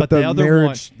 no, but, But the the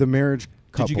other marriage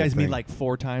Did you guys meet thing. like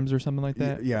 4 times or something like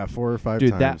that? Yeah, 4 or 5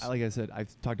 Dude, times. that, like I said,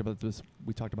 I've talked about this.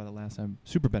 We talked about it last time.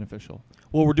 Super beneficial.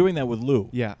 Well, we're doing that with Lou.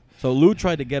 Yeah. So Lou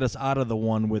tried to get us out of the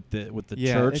one with the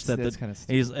Yeah, church that's kinda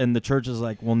stupid. and the church is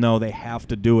like, well, no, they have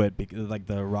to do it because like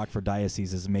the Rockford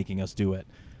Diocese is making us do it.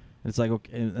 And it's like,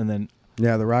 okay, and then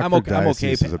yeah, the Rockford I'm okay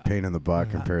Diocese is pa- a pain in the butt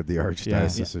compared to the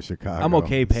Archdiocese of Chicago. I'm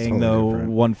okay It's paying totally though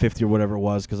different. $150 or whatever it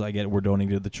was because I get we're donating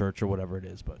to the church or whatever it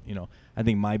is. But I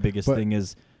think my biggest But- thing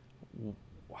is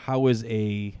how is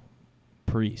a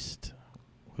priest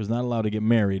who's not allowed to get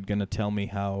married going to tell me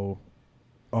how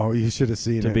Oh, you should have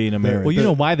seen to it. be in a marriage? Well, you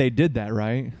know why they did that,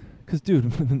 right? Because,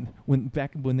 dude, when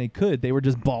they could, they were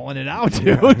just balling it out, dude.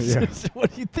 Yeah.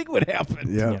 What do you think would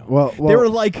happen? Yeah. Yeah. Well, They were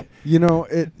like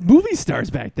it. movie stars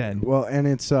back then. Well, and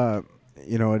it's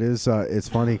it is it's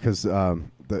funny because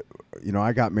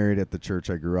I got married at the church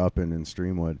I grew up in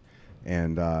Streamwood,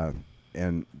 and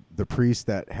the priest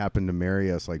that happened to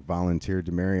marry us volunteered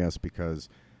to marry us because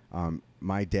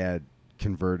my dad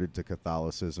converted to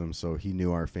Catholicism, so he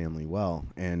knew our family well.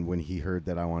 And when he heard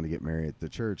that I wanted to get married at the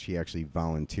church, he actually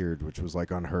volunteered, which was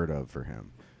unheard of for him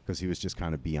because he was just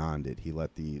kind of beyond it. He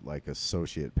let the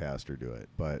associate pastor do it,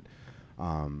 but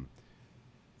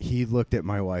he looked at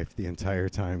my wife the entire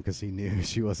time because he knew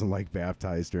she wasn't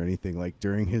baptized or anything.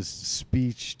 During his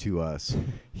speech to us,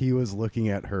 he was looking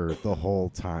at her the whole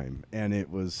time, and it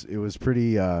was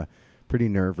pretty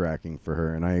nerve-wracking for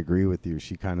her. And I agree with you.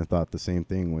 She kind of thought the same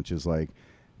thing, which is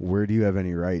where do you have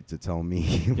any right to tell me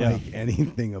Yeah.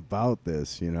 anything about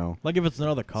this? Like if it's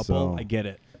another couple, So, I get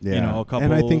it. yeah. A couple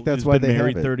And I think that's who's why been they have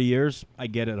married it. 30 years, I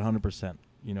get it 100%.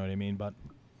 You know what I mean? But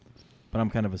I'm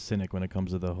kind of a cynic when it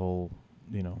comes to the whole,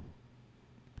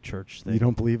 church thing. You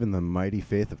don't believe in the mighty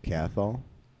faith of Cathol?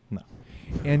 No.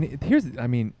 And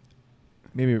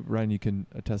maybe Ryan, you can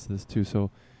attest to this too. So,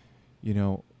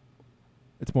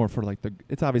 it's more for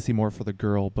it's obviously more for the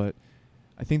girl, but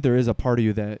I think there is a part of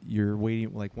you that you're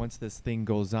waiting. Once this thing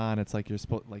goes on, it's you're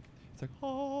supposed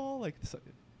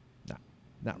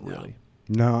not really.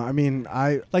 No, I mean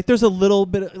There's a little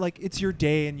bit of, it's your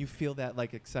day and you feel that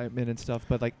excitement and stuff,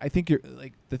 but I think you're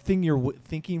the thing you're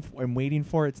thinking and waiting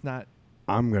for. It's not.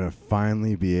 I'm gonna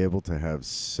finally be able to have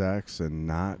sex and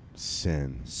not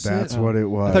sin. Sin. That's what it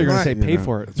was. I thought you were gonna say Right. pay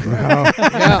for it. That's right. No,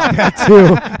 Yeah.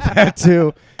 that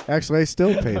too. Actually, I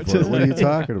still pay for it. What are you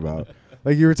talking about?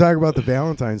 You were talking about the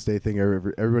Valentine's Day thing.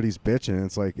 Everybody's bitching.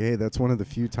 It's hey, that's one of the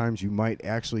few times you might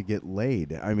actually get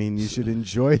laid. I mean, you should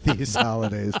enjoy these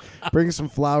holidays. Bring some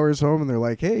flowers home, and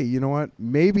they're hey, you know what?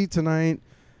 Maybe tonight,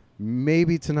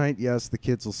 yes, the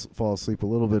kids will fall asleep a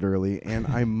little bit early, and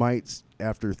I might,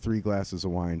 after 3 glasses of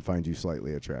wine, find you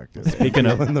slightly attractive. Speaking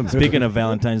of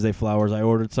Valentine's Day flowers, I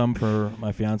ordered some for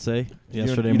my fiance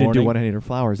yesterday you didn't do morning. one-hander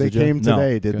flowers. They did you? came No.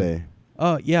 today, did Good. they?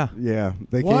 Yeah. Yeah,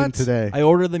 they came What? today. I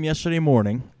ordered them yesterday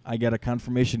morning. I got a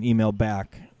confirmation email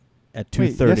back at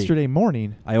 2:30. Wait, yesterday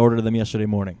morning. I ordered them yesterday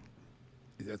morning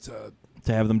That's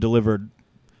to have them delivered.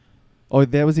 Oh,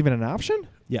 that was even an option.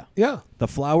 yeah. The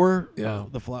flower, Yeah.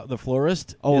 the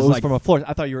florist. Oh, is it was from a florist.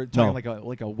 I thought you were talking No.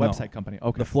 like a website company.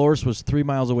 Okay. The florist was 3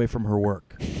 miles away from her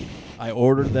work. I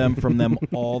ordered them from them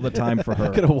all the time for I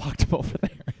could her. have walked over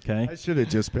there. Okay. I should have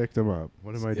just picked them up.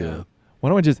 What am I doing? Yeah. Why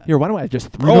don't I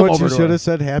just throw You know them what? over You to should her? have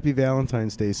said Happy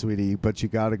Valentine's Day, sweetie, but you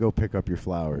got to go pick up your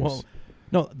flowers. Well,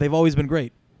 no, they've always been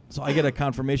great. So I get a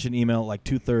confirmation email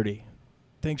 2:30.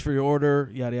 Thanks for your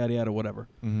order. Yada yada yada. Whatever.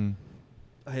 Mm-hmm.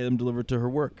 I had them delivered to her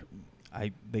work.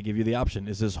 They give you the option.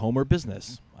 Is this home or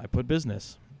business? I put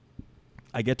business.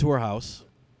 I get to her house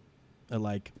at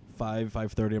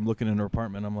 5:30. I'm looking in her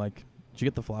apartment. I'm like, did you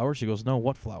get the flowers? She goes, no.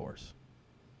 What flowers?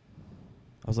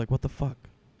 I was like, what the fuck?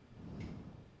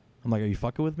 I'm like, are you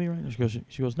fucking with me right now?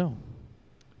 She goes, no.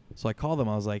 So I called them.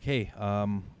 I was like, hey,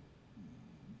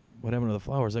 what happened to the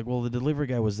flowers? Like, well, the delivery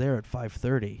guy was there at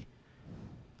 5:30.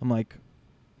 I'm like,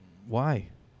 why?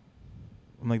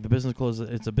 I'm like, the business closes.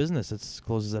 It's a business. It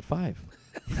closes at 5.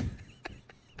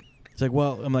 It's like,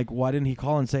 well, I'm like, why didn't he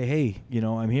call and say, hey,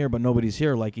 I'm here, but nobody's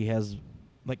here?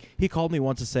 He called me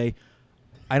once to say,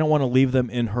 I don't want to leave them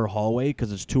in her hallway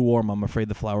because it's too warm. I'm afraid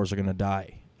the flowers are going to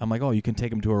die. I'm like, oh, you can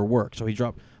take them to her work. So he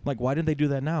dropped. I'm like, why didn't they do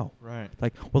that now? Right.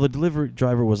 Well, the delivery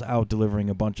driver was out delivering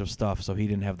a bunch of stuff, so he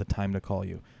didn't have the time to call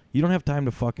you. You don't have time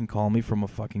to fucking call me from a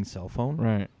fucking cell phone.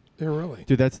 Right. Yeah, really.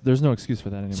 Dude, there's no excuse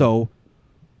for that anymore. So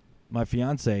my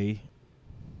fiance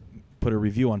put a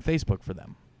review on Facebook for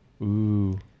them.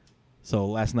 Ooh. So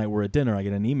last night we're at dinner. I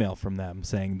get an email from them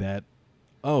saying that,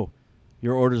 oh,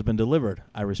 your order's been delivered.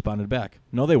 I responded back,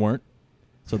 no, they weren't.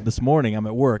 So this morning I'm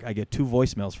at work. I get 2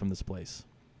 voicemails from this place.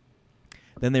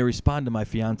 Then they respond to my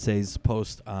fiance's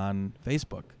post on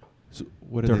Facebook. So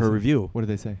what did to they her say? review. What did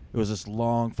they say? It was this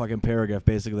long fucking paragraph,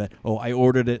 basically that I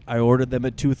ordered them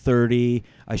at 2:30.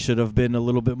 I should have been a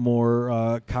little bit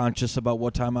more conscious about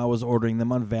what time I was ordering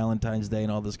them on Valentine's Day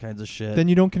and all this kinds of shit. Then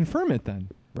you don't confirm it. Then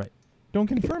Right. Don't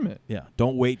confirm it. Yeah,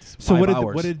 don't wait So 5 what did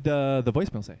hours. what did the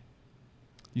voicemail say?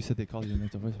 You said they called you and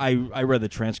left a voicemail. I read the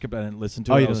transcript. I didn't listen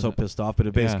to Oh, it. you I was so didn't. pissed off. But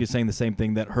it basically Yeah. saying the same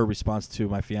thing that her response to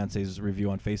my fiance's review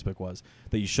on Facebook was,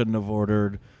 that you shouldn't have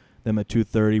ordered them at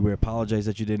 2:30. We apologize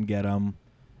that you didn't get them.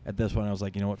 At this point, I was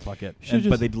like, you know what, fuck it. Should But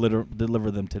just- they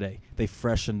deliver them today. They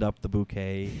freshened up the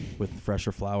bouquet with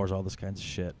fresher flowers, all this kinds of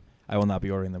shit. I will not be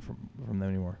ordering them from them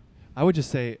anymore. I would just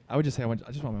say I just want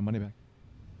my money back.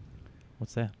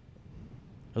 What's that?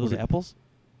 Are those What apples?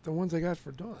 The ones I got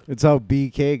for Dawn. It's how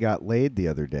BK got laid the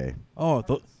other day. Oh,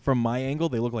 from my angle,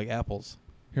 they look like apples.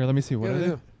 Here, let me see. What Yeah, are they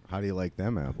they? do. How do you like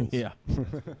them apples? Yeah.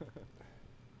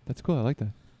 That's cool. I like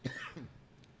that.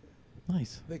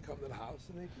 Nice. They come to the house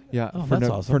and they do that. Yeah. Oh, for that's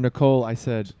awesome. For Nicole, I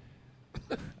said,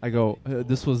 I go.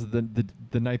 This was the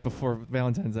night before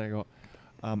Valentine's Day. I go.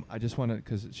 I just want to,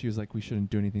 because she was like, we shouldn't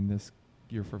do anything this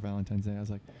year for Valentine's Day. I was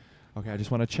like, okay, I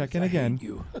just want to check in I hate again.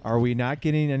 you. Are we not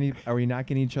getting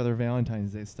each other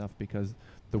Valentine's Day stuff? Because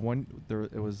it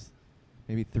was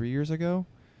maybe 3 years ago.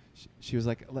 She was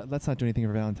like, let's not do anything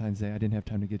for Valentine's Day. I didn't have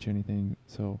time to get you anything,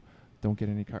 so don't get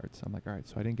any cards. I'm like, all right.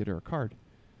 So I didn't get her a card.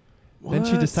 Then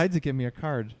she What? decides to give me a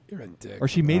card, You're a dick. or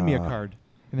she made me a Ah. card,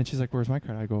 and then she's like, "Where's my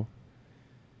card?" I go,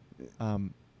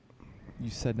 "You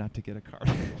said not to get a card."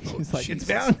 She's like, "It's Jesus.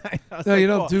 Valentine's." I was No, like, you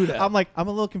don't "Whoa." do that. I'm like, I'm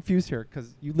a little confused here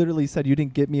because you literally said you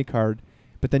didn't get me a card,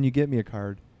 but then you get me a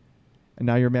card, and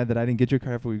now you're mad that I didn't get your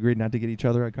card after we agreed not to get each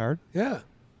other a card. Yeah.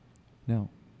 No,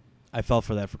 I fell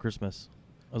for that for Christmas.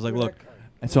 I was like, Look look, at that card.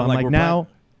 and so I'm I'm like, like we're now.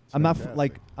 It's I'm not fantastic.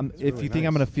 like It's if really you think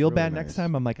I'm nice. gonna feel Really bad nice. next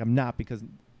time, I'm like I'm not, because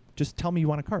just tell me you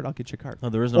want a card, I'll get you a card. no,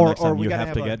 there is no Or- next or time. we You gotta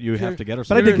have to have a- get. You have to get her.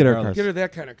 But I did something get her a regardless. Get her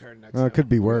that kind of card next Well, it time. could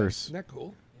be worse. Isn't that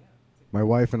cool? My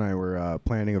wife and I were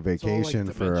planning a all, like,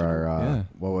 vacation for our Yeah.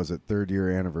 what was it, 3rd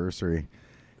year anniversary,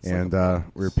 It's like and a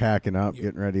we were packing up, You-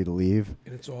 getting ready to leave,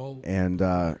 And it's all. and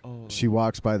Oh. she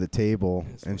walks by the table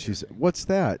It's and like she a- said, "What's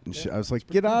that?" And Yeah, I was like, it's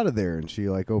pretty "Get cool. out of there!" And she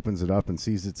like opens it up and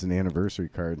sees it's an anniversary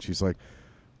card, and she's like,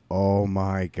 "Oh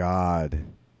my god."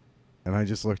 And I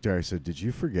just looked at her. I said, "Did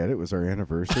you forget it was our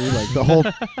anniversary? Like the whole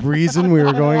reason we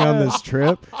were going on this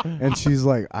trip?" And she's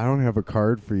like, "I don't have a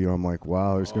card for you." I'm like,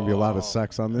 "Wow, there's gonna be a lot of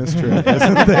sex on this trip,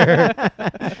 isn't there?"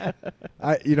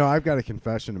 I've got a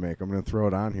confession to make. I'm gonna throw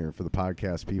it on here for the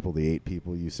podcast people, the 8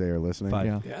 people you say are listening. 5.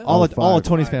 Yeah. Yeah. All of five.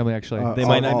 Tony's family actually. Uh, They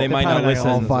might not. all- They might not probably listen.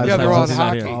 all five Yeah, of they're on us.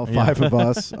 hockey. All Yeah. 5 of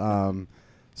us.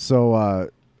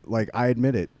 Like I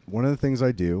admit it. One of the things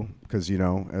I do, because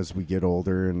as we get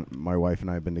older, and my wife and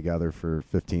I have been together for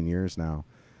 15 years now,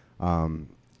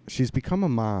 she's become a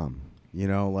mom.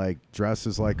 Like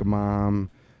dresses like a mom,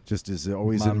 just is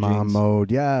always in Mom mom jeans.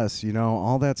 mode. Yes,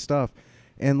 all that stuff.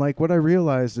 And like what I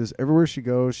realized is everywhere she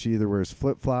goes, she either wears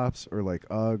flip flops or like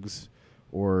Uggs,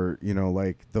 or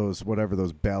like those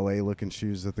ballet looking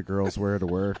shoes that the girls wear to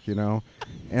work. And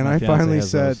My I fiance finally has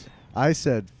said, those. I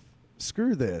said,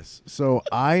 screw this. So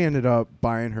I ended up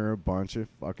buying her a bunch of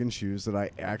fucking shoes that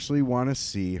I actually want to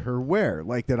see her wear.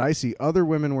 Like that I see other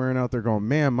women wearing out there going,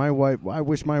 man, my wife, I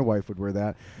wish my wife would wear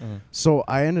that. So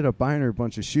I ended up buying her a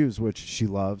bunch of shoes, which she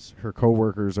loves. Her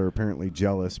coworkers are apparently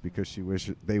jealous because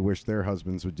they wish their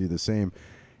husbands would do the same.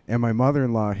 And my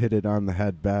mother-in-law hit it on the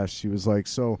head best. She was like,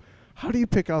 so how do you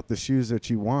pick out the shoes that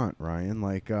you want, Ryan?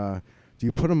 Like, do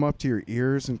you put them up to your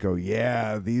ears and go,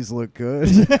 yeah, these look good?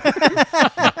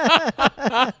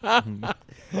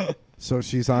 So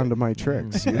she's on to my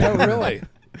tricks. Yeah, really.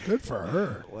 Good for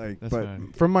her. Like, That's but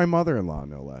fine. from my mother-in-law,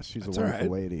 no less. She's That's a all wonderful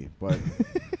right. lady. But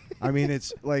I mean,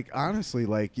 it's like honestly,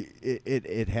 like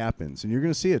it happens, and you're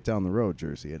gonna see it down the road,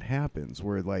 Jersey. It happens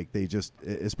where like they just,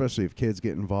 especially if kids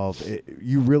get involved,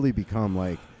 you really become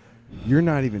like you're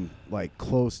not even like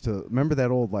close to. Remember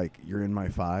that old like you're in my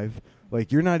 5. Like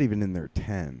you're not even in their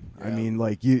 10. I Yeah. mean,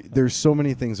 like there's so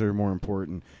many things that are more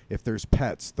important. If there's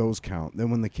pets, those count. Then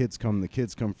when the kids come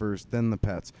first, then the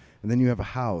pets, and then you have a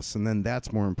house, and then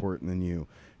that's more important than you.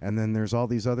 And then there's all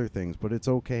these other things, but it's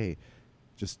okay.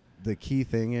 Just the key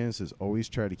thing is always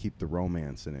try to keep the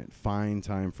romance in it. Find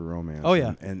time for romance. Oh,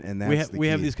 yeah. and that's we the we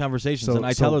have key. these conversations, So, and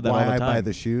I so tell her that why all the I time. buy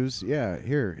the shoes? Yeah,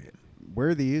 here,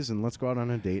 wear these, and let's go out on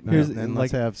a date night, Here's- and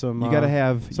like, let's have some. You got to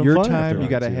have some your fun time. You afterwards,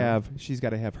 got to you know? have. She's got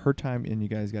to have her time, and you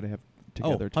guys got to have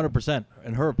together. time. 100%.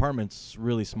 And her apartment's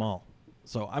really small,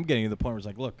 so I'm getting to the point where it's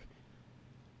like, look,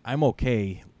 I'm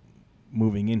okay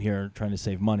moving in here trying to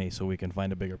save money so we can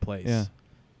find a bigger place. Yeah.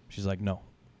 She's like, no.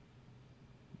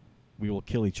 We will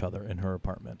kill each other in her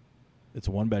apartment. It's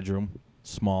a 1-bedroom,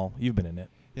 small. You've been in it.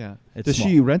 Yeah. It's Does small.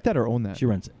 she rent that or own that? She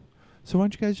rents it. So why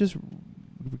don't you guys just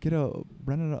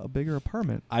rent a bigger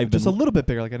apartment? I've Just been- a little bit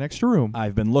bigger, like an extra room.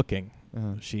 I've been looking.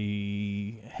 Uh,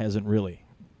 She hasn't really.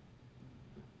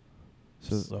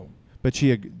 so, but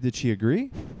did she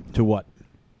agree To what?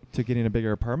 to getting a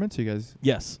bigger apartment? So you guys,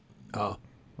 Yes. Oh,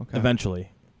 okay,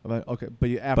 Eventually. okay, but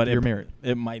after But you're married.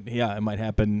 It might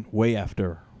happen way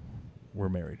after we're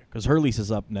married. Because her lease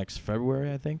is up next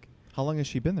February, I think. How long has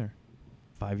she been there?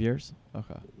 5 years.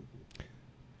 Okay.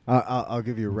 I'll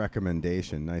give you a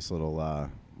recommendation. Nice little.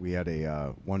 We had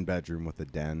a 1-bedroom with a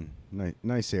den.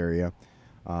 Nice area.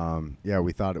 Yeah,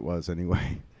 we thought it was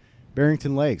anyway.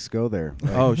 Barrington Lakes. Go there.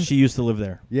 Oh, she used to live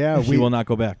there. Yeah, She will not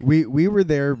go back. We were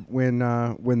there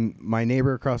when my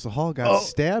neighbor across the hall got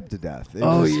stabbed to death. It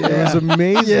Oh, was, yeah. it was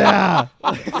amazing. Yeah.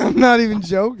 I'm not even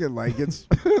joking. Like it's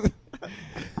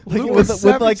Like Louis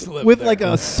Savage lived with there. like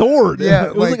a sword. yeah,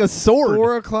 it was like a sword.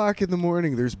 4:00 in the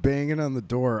morning. There's banging on the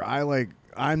door.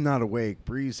 I'm not awake.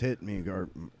 Breeze hit me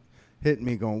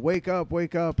going, wake up,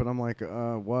 and I'm like,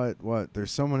 what?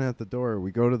 There's someone at the door.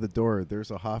 We go to the door.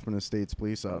 There's a Hoffman Estates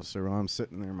police officer. While I'm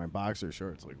sitting there in my boxer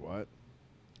shorts, like, what?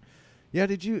 Yeah,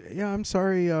 I'm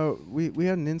sorry. We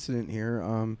had an incident here.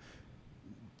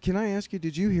 Can I ask you,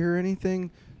 did you hear anything?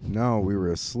 No, we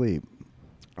were asleep.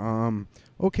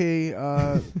 Okay,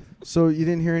 so you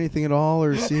didn't hear anything at all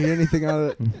or see anything out of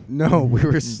it? No, we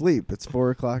were asleep. It's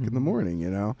 4:00 in the morning, you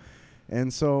know?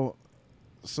 And so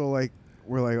like,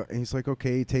 we're like, and he's like,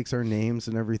 okay, he takes our names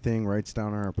and everything, writes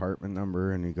down our apartment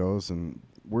number, and he goes, and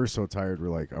we're so tired, we're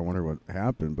like, I wonder what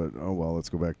happened, but oh well, let's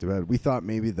go back to bed. We thought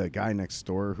maybe the guy next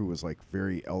door who was like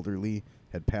very elderly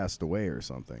had passed away or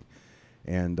something.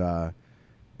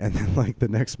 And then, like, the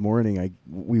next morning,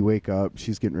 we wake up.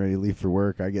 She's getting ready to leave for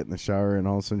work. I get in the shower, and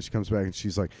all of a sudden she comes back, and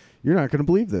she's like, you're not going to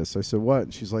believe this. I said, what?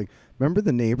 And she's like, remember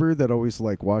the neighbor that always,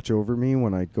 like, watch over me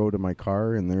when I go to my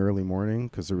car in the early morning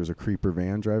because there was a creeper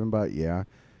van driving by? Yeah.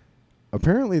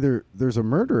 Apparently, there's a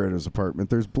murder at his apartment.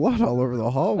 There's blood all over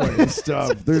the hallway and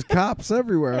stuff. There's cops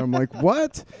everywhere. I'm like,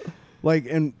 what? Like,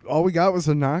 and all we got was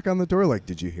a knock on the door. Like,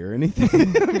 did you hear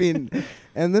anything? I mean,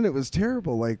 and then it was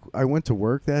terrible. Like, I went to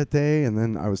work that day, and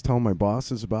then I was telling my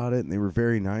bosses about it, and they were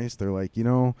very nice. They're like, do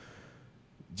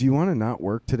you want to not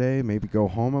work today? Maybe go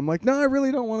home? I'm like, no, I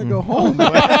really don't want to go home.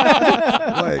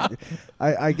 Like,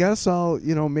 I guess I'll,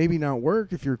 maybe not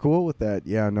work if you're cool with that.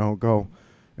 Yeah, no, go.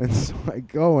 And so I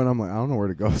go, and I'm like, I don't know where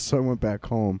to go. So I went back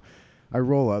home. I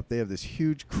roll up. They have this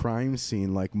huge crime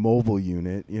scene, like, mobile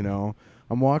unit,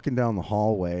 I'm walking down the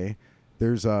hallway.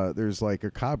 There's like a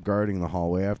cop guarding the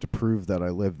hallway. I have to prove that I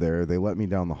live there. They let me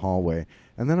down the hallway.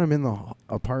 And then I'm in the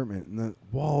apartment, and the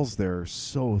walls there are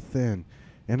so thin.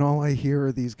 And all I hear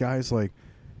are these guys like,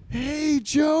 hey,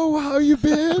 Joe, how you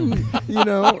been?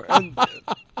 And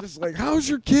just like, how's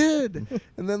your kid?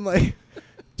 And then like,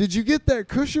 did you get that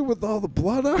cushion with all the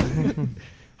blood on it?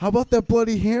 How about that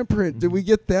bloody handprint? Did we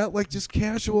get that? Like, just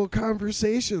casual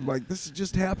conversation. Like, this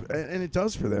just happened. And it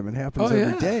does for them. It happens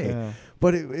every day. Yeah.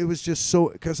 But it was just so,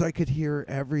 because I could hear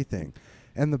everything.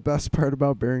 And the best part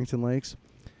about Barrington Lakes,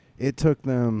 it took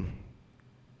them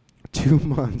 2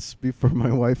 months before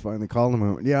my wife finally called them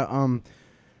and went, yeah,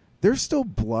 there's still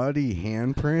bloody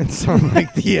handprints on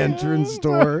like the entrance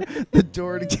door, the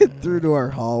door to get through to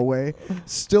our hallway,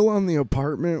 still on the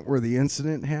apartment where the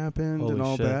incident happened. Holy and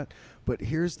all shit. that. But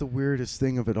here's the weirdest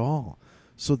thing of it all.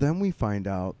 So then we find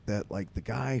out that like the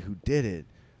guy who did it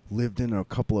lived in a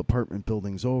couple apartment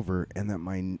buildings over, and that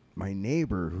my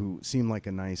neighbor, who seemed like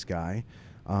a nice guy,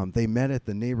 they met at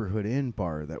the neighborhood inn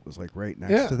bar that was like right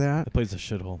next to that. That place is a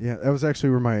shithole. Yeah, that was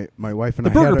actually where my wife and The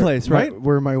I had burger our- place, my- right?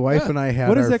 Where my wife and I had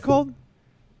What is our that fu- called?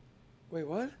 wait,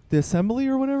 what? The Assembly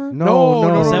or whatever?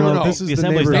 No. This is The the Assembly's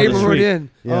down the neighborhood. Neighborhood street. Inn.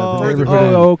 Yeah, oh, the further neighborhood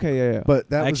inn. oh, okay, yeah. But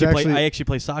that was actually I actually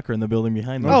play soccer in the building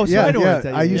behind them. Oh, so yeah, I know yeah. what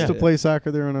that I is. used to Yeah. play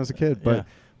soccer there when I was a kid. But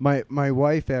Yeah. my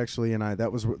wife actually and I,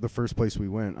 that was the first place we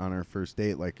went on our first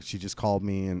date. Like, she just called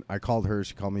me, and I called her.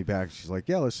 She called me back. She's like,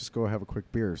 yeah, let's just go have a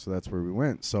quick beer. So that's where we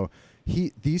went. So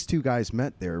these two guys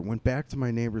met there, went back to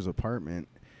my neighbor's apartment.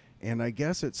 And I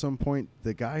guess at some point,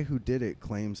 the guy who did it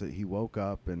claims that he woke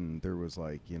up and there was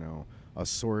like, a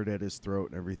sword at his throat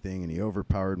and everything. And he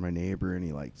overpowered my neighbor, and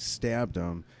he like stabbed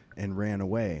him and ran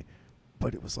away.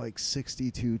 But it was like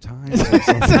 62 times or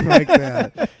something like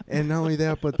that. And not only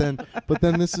that, but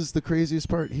then this is the craziest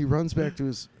part. He runs back to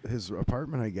his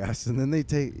apartment, I guess, and then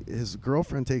his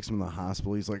girlfriend takes him to the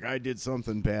hospital. He's like, I did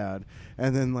something bad.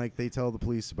 And then like they tell the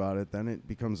police about it. Then it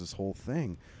becomes this whole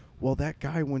thing. Well, that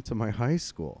guy went to my high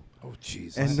school. Oh,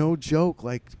 Jesus. And no joke,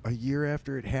 like a year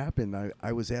after it happened,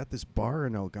 I was at this bar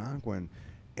in Algonquin,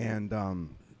 and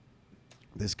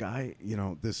this guy,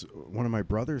 one of my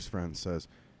brother's friends says,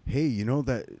 hey, you know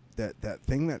that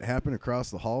thing that happened across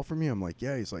the hall from you? I'm like,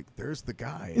 yeah. He's like, there's the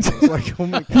guy. And I was like, oh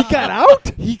my God. He got out?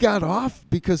 He got off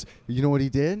because you know what he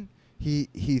did? He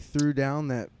threw down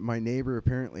that my neighbor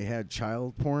apparently had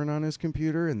child porn on his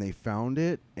computer, and they found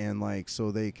it, and like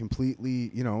so they completely,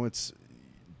 you know, it's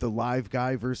the live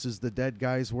guy versus the dead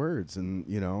guy's words, and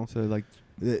you know, So like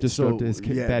so his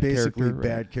yeah, bad basically character.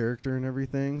 bad character and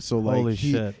everything. So like Holy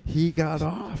shit. he got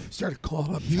off. Started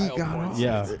calling up He child got porn. off.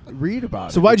 Yeah. Read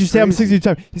about it. So why'd you It's stab him crazy. 60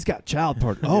 times? He's got child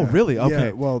porn. Oh, Yeah. really? Okay.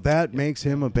 Yeah, well, that makes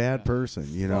him a bad person,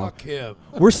 you know. Fuck him.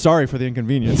 We're sorry for the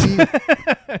inconvenience.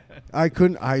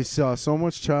 I saw so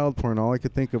much child porn. All I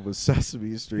could think of was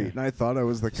Sesame Street, and I thought I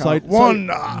was the So I-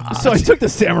 cop. so I took the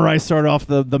samurai sword off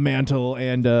the mantle,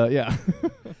 and yeah.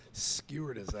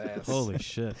 Skewered his ass. Holy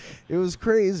shit. It was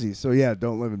crazy. So yeah,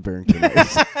 don't live in Barrington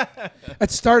Heights.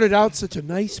 It started out such a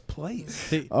nice place.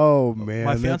 See, Oh man,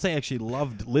 my that- fiance actually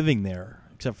loved living there,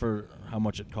 except for how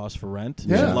much it costs for rent.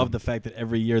 Yeah. She loved the fact that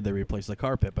every year they replace the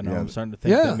carpet, but now Yeah. I'm starting to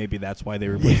think Yeah. that maybe that's why they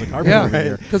replace the carpet Yeah, every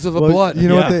year. because of the Well, blood. You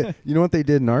know Yeah. you know what they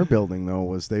did in our building though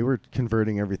was they were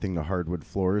converting everything to hardwood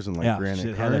floors and like Yeah, granite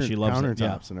she had that. She loves it, yeah.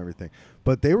 countertops and everything.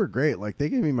 But they were great. Like they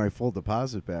gave me my full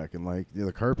deposit back, and like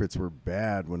the carpets were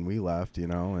bad when we left, you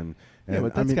know. And Yeah,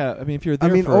 but I that's mean, got. I mean, if you're I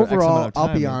there mean, for X amount overall, of time,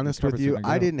 I'll be the honest with carpet's you. gonna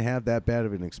I go. didn't have that bad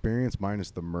of an experience,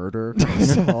 minus the murder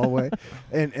across the hallway.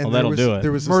 And Well, that'll do it.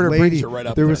 There was Murder this brings lady. you right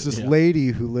up There was there. this Yeah. lady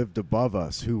who lived above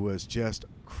us who was just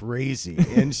crazy,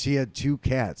 and she had two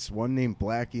cats, one named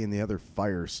Blackie and the other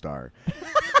Firestar.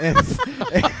 and,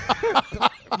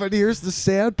 but here's the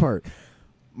sad part: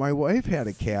 my wife had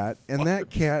a cat, and that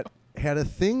cat had a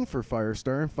thing for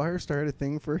Firestar, and Firestar had a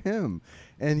thing for him.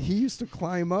 And he used to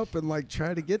climb up and like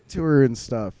try to get to her and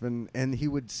stuff, and he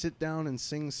would sit down and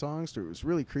sing songs to her. It was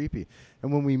really creepy.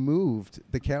 And when we moved,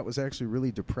 the cat was actually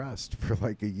really depressed for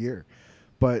like a year.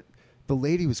 But the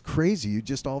lady was crazy. You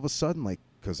just all of a sudden, like,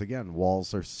 because again,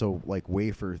 walls are so like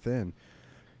wafer thin.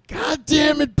 God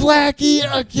damn it, Blackie,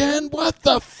 again? What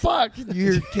the fuck? You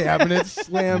hear cabinets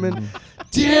slamming.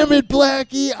 Damn it,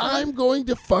 Blackie, I'm going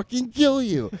to fucking kill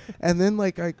you. And then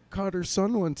like I caught her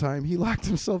son one time. He locked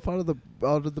himself out of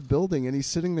the building, and he's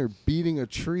sitting there beating a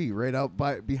tree right out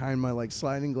behind my like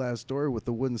sliding glass door with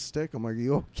the wooden stick. I'm like,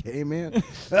 you okay, man?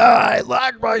 I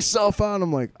locked myself out.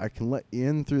 I'm like, I can let you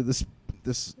in through this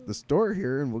door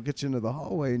here, and we'll get you into the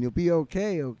hallway, and you'll be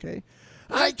okay?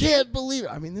 I can't believe it.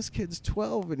 I mean, this kid's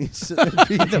 12, and he's sitting there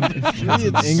beating up a tree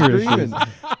and English screaming.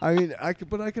 I mean, I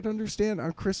could understand.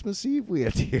 On Christmas Eve, we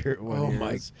had to hear it. Oh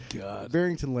my God.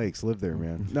 Barrington Lakes, live there,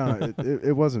 man. No,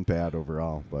 it wasn't bad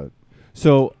overall, but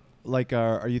So, like,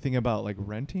 are you thinking about like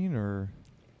renting or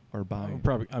buying?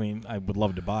 Probably. I mean, I would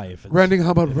love to buy if it's Renting,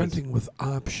 how about if it's- renting with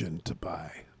option to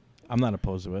buy? I'm not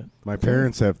opposed to it. my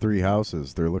parents have 3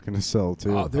 houses. They're looking to sell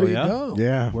too. Oh, there Oh, you yeah? go.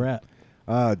 Yeah, Where at?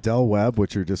 Del Webb,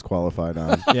 which you're disqualified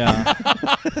on. Yeah.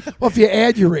 Well, if you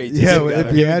add your ages Yeah, together.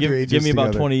 if you add your give ages me about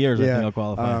together. 20 years, I Yeah. think I'll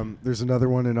qualify. There's another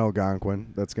one in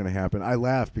Algonquin that's going to happen. I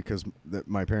laugh because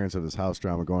my parents have this house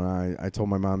drama going on. I told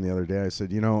my mom the other day, I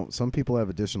said, you know, some people have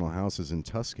additional houses in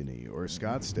Tuscany or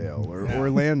Scottsdale or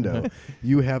Orlando.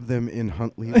 You have them in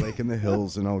Huntley Lake in the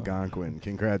Hills in Algonquin.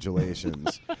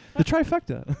 Congratulations. The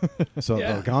trifecta. So the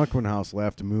Algonquin house will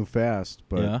have to move fast,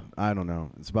 but Yeah. I don't know.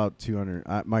 It's about 200.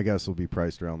 My guess will be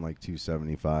priced around like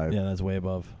 275. Yeah, that's way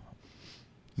above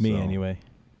me So, anyway.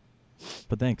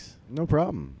 But thanks. No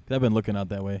problem. 'Cause I've been looking out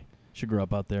that way. She grew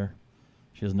up out there.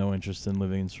 She has no interest in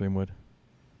living in Streamwood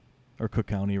or Cook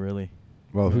County, really.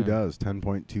 Well, who Yeah. does?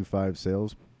 10.25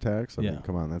 sales tax? I Yeah. mean,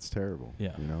 come on, that's terrible.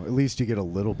 Yeah. You know, at least you get a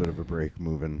little bit of a break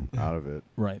moving out of it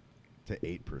Right. to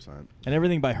 8%. And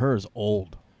everything by her is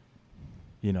old.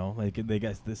 You know, like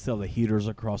they sell the heaters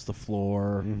across the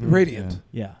floor. Mhm. Radiant.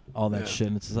 Yeah, all that Yeah. shit.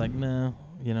 And it's just like, no,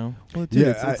 you know. Well, dude,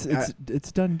 Yeah,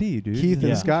 it's Dundee, dude. Keith Yeah.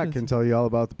 and Scott can tell you all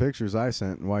about the pictures I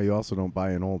sent and why you also don't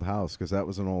buy an old house, because that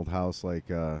was an old house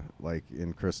like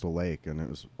in Crystal Lake, and it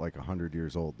was like 100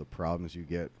 years old. The problems you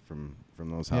get from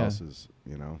those Yeah. houses,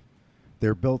 you know.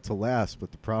 They're built to last,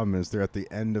 but the problem is they're at the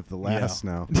end of the last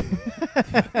now.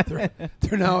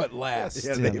 They're now at last.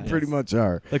 Yeah, they Yeah. pretty much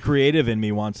are. The creative in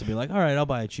me wants to be like, all right, I'll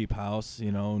buy a cheap house,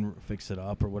 you know, and fix it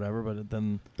up or whatever. But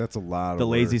then That's a lot the of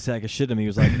lazy work. sack of shit in me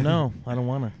was like, no, I don't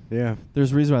want to. Yeah.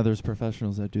 There's a reason why there's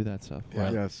professionals that do that stuff. Yeah.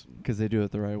 Yes. Because they do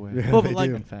it the right way. Yeah. Well, they but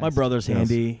like do. my brother's Yes.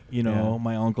 handy, you know, Yeah.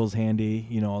 my uncle's handy,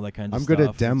 you know, all that kind of I'm stuff. good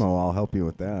at demo. I'll help you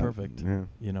with that. Perfect. Yeah.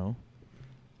 You know,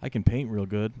 I can paint real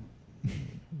good.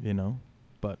 You know,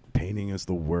 But Painting is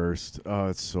the worst. Oh,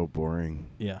 it's so boring.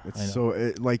 yeah, I know. It's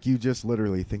so like you just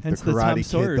literally think Hence the the Tom Karate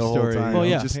Sawyer Kid the whole story. time. Well,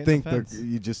 yeah. You just Paint think the the fence.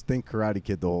 you just think Karate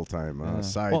Kid the whole time.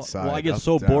 Side, well, side. well, I get up,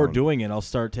 so bored down. doing it. I'll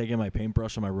start taking my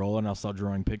paintbrush and my roller, and I'll start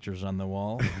drawing pictures on the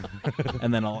wall,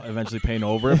 and then I'll eventually paint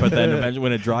over it. But then eventually,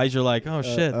 when it dries, you're like, "Oh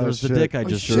shit, oh, there's shit. the dick I Oh,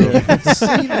 just shit, drew." I can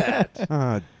see that.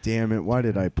 Ah, damn it! Why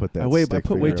did I put that? I stick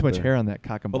put way figure too up much there? hair on that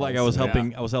cock and But balls. like I was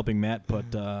Yeah. helping Matt put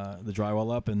the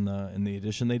drywall up in the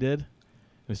addition they did.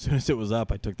 As soon as it was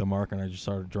up, I took the marker and I just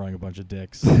started drawing a bunch of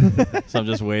dicks. So I'm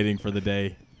just waiting for the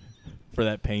day for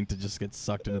that paint to just get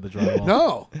sucked into the drywall.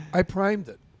 No, I primed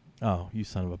it, Oh, you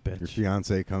son of a Your bitch.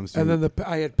 fiance comes to and you. then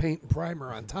I had paint and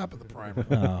primer on top of the primer.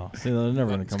 Oh, see, they're never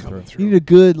gonna It's come coming through. You need a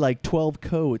good like 12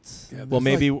 coats. Yeah, Well,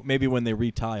 there's maybe when they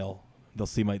retile, they'll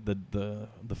see the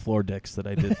floor dicks that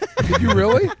I did. Did you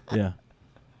really? Yeah,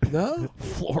 No,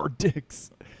 Floor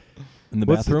dicks. in the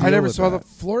What's the bathroom. I deal never with saw that? the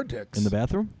floor dicks. In the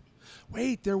bathroom.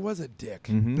 Wait, there was a dick.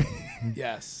 Mm-hmm.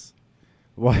 Yes,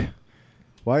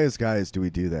 Why as guys do we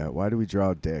do that? Why do we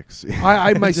draw dicks?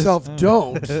 I myself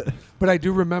don't, but I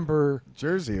do remember.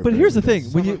 Jersey. But here's the thing: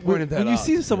 when Someone you pointed that when you out.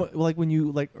 see someone like when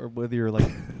you like, or whether you're like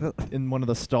in one of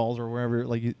the stalls or wherever,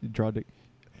 like you draw a dick.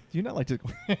 Do you not like to?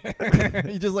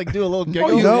 You just like do a little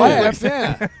giggle. Oh, you No. laugh,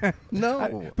 yeah.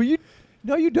 No. But you,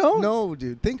 no, you don't. No,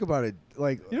 dude. Think about it.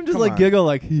 Like You don't just come like on. giggle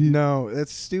like. No,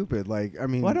 that's stupid. Like I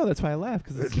mean, Well, I know that's why I laugh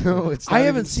because it's no, it's. I not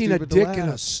haven't even seen a stupid to dick in a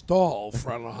laugh. stall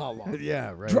for I don't know how long.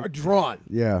 Yeah, right. Drawn.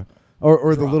 Yeah.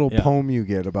 Or the Draw. little Yeah. poem you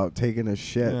get about taking a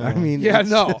shit. Yeah. I mean, Yeah, it's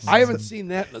no, just- I haven't seen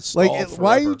that in a stall. Like,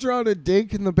 why are you forever. drawing a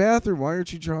dick in the bathroom? Why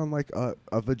aren't you drawing like a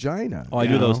vagina? Oh, I you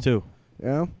do those know? too.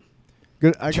 Yeah.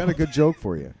 Good. I got a good joke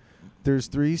for you. There's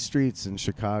 3 streets in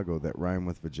Chicago that rhyme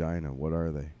with vagina. What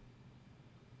are they?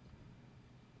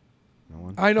 No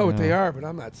one. I know what they No. are, but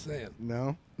I'm not saying.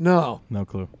 No. No. No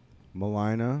clue.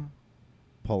 Melina,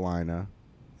 Paulina,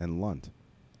 and Lunt.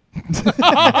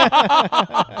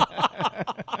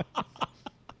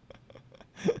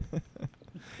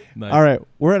 Nice. All right,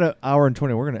 we're at an hour and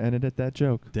 20. We're gonna end it at that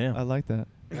joke. Damn. I like that.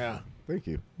 Yeah. Thank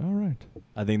you. All right.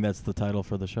 I think that's the title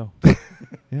for the show.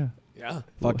 Yeah. Yeah.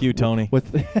 Fuck you, Tony.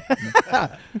 With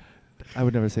I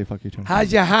would never say fuck you, Tony.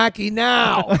 How's your hockey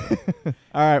now? All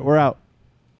right, we're out.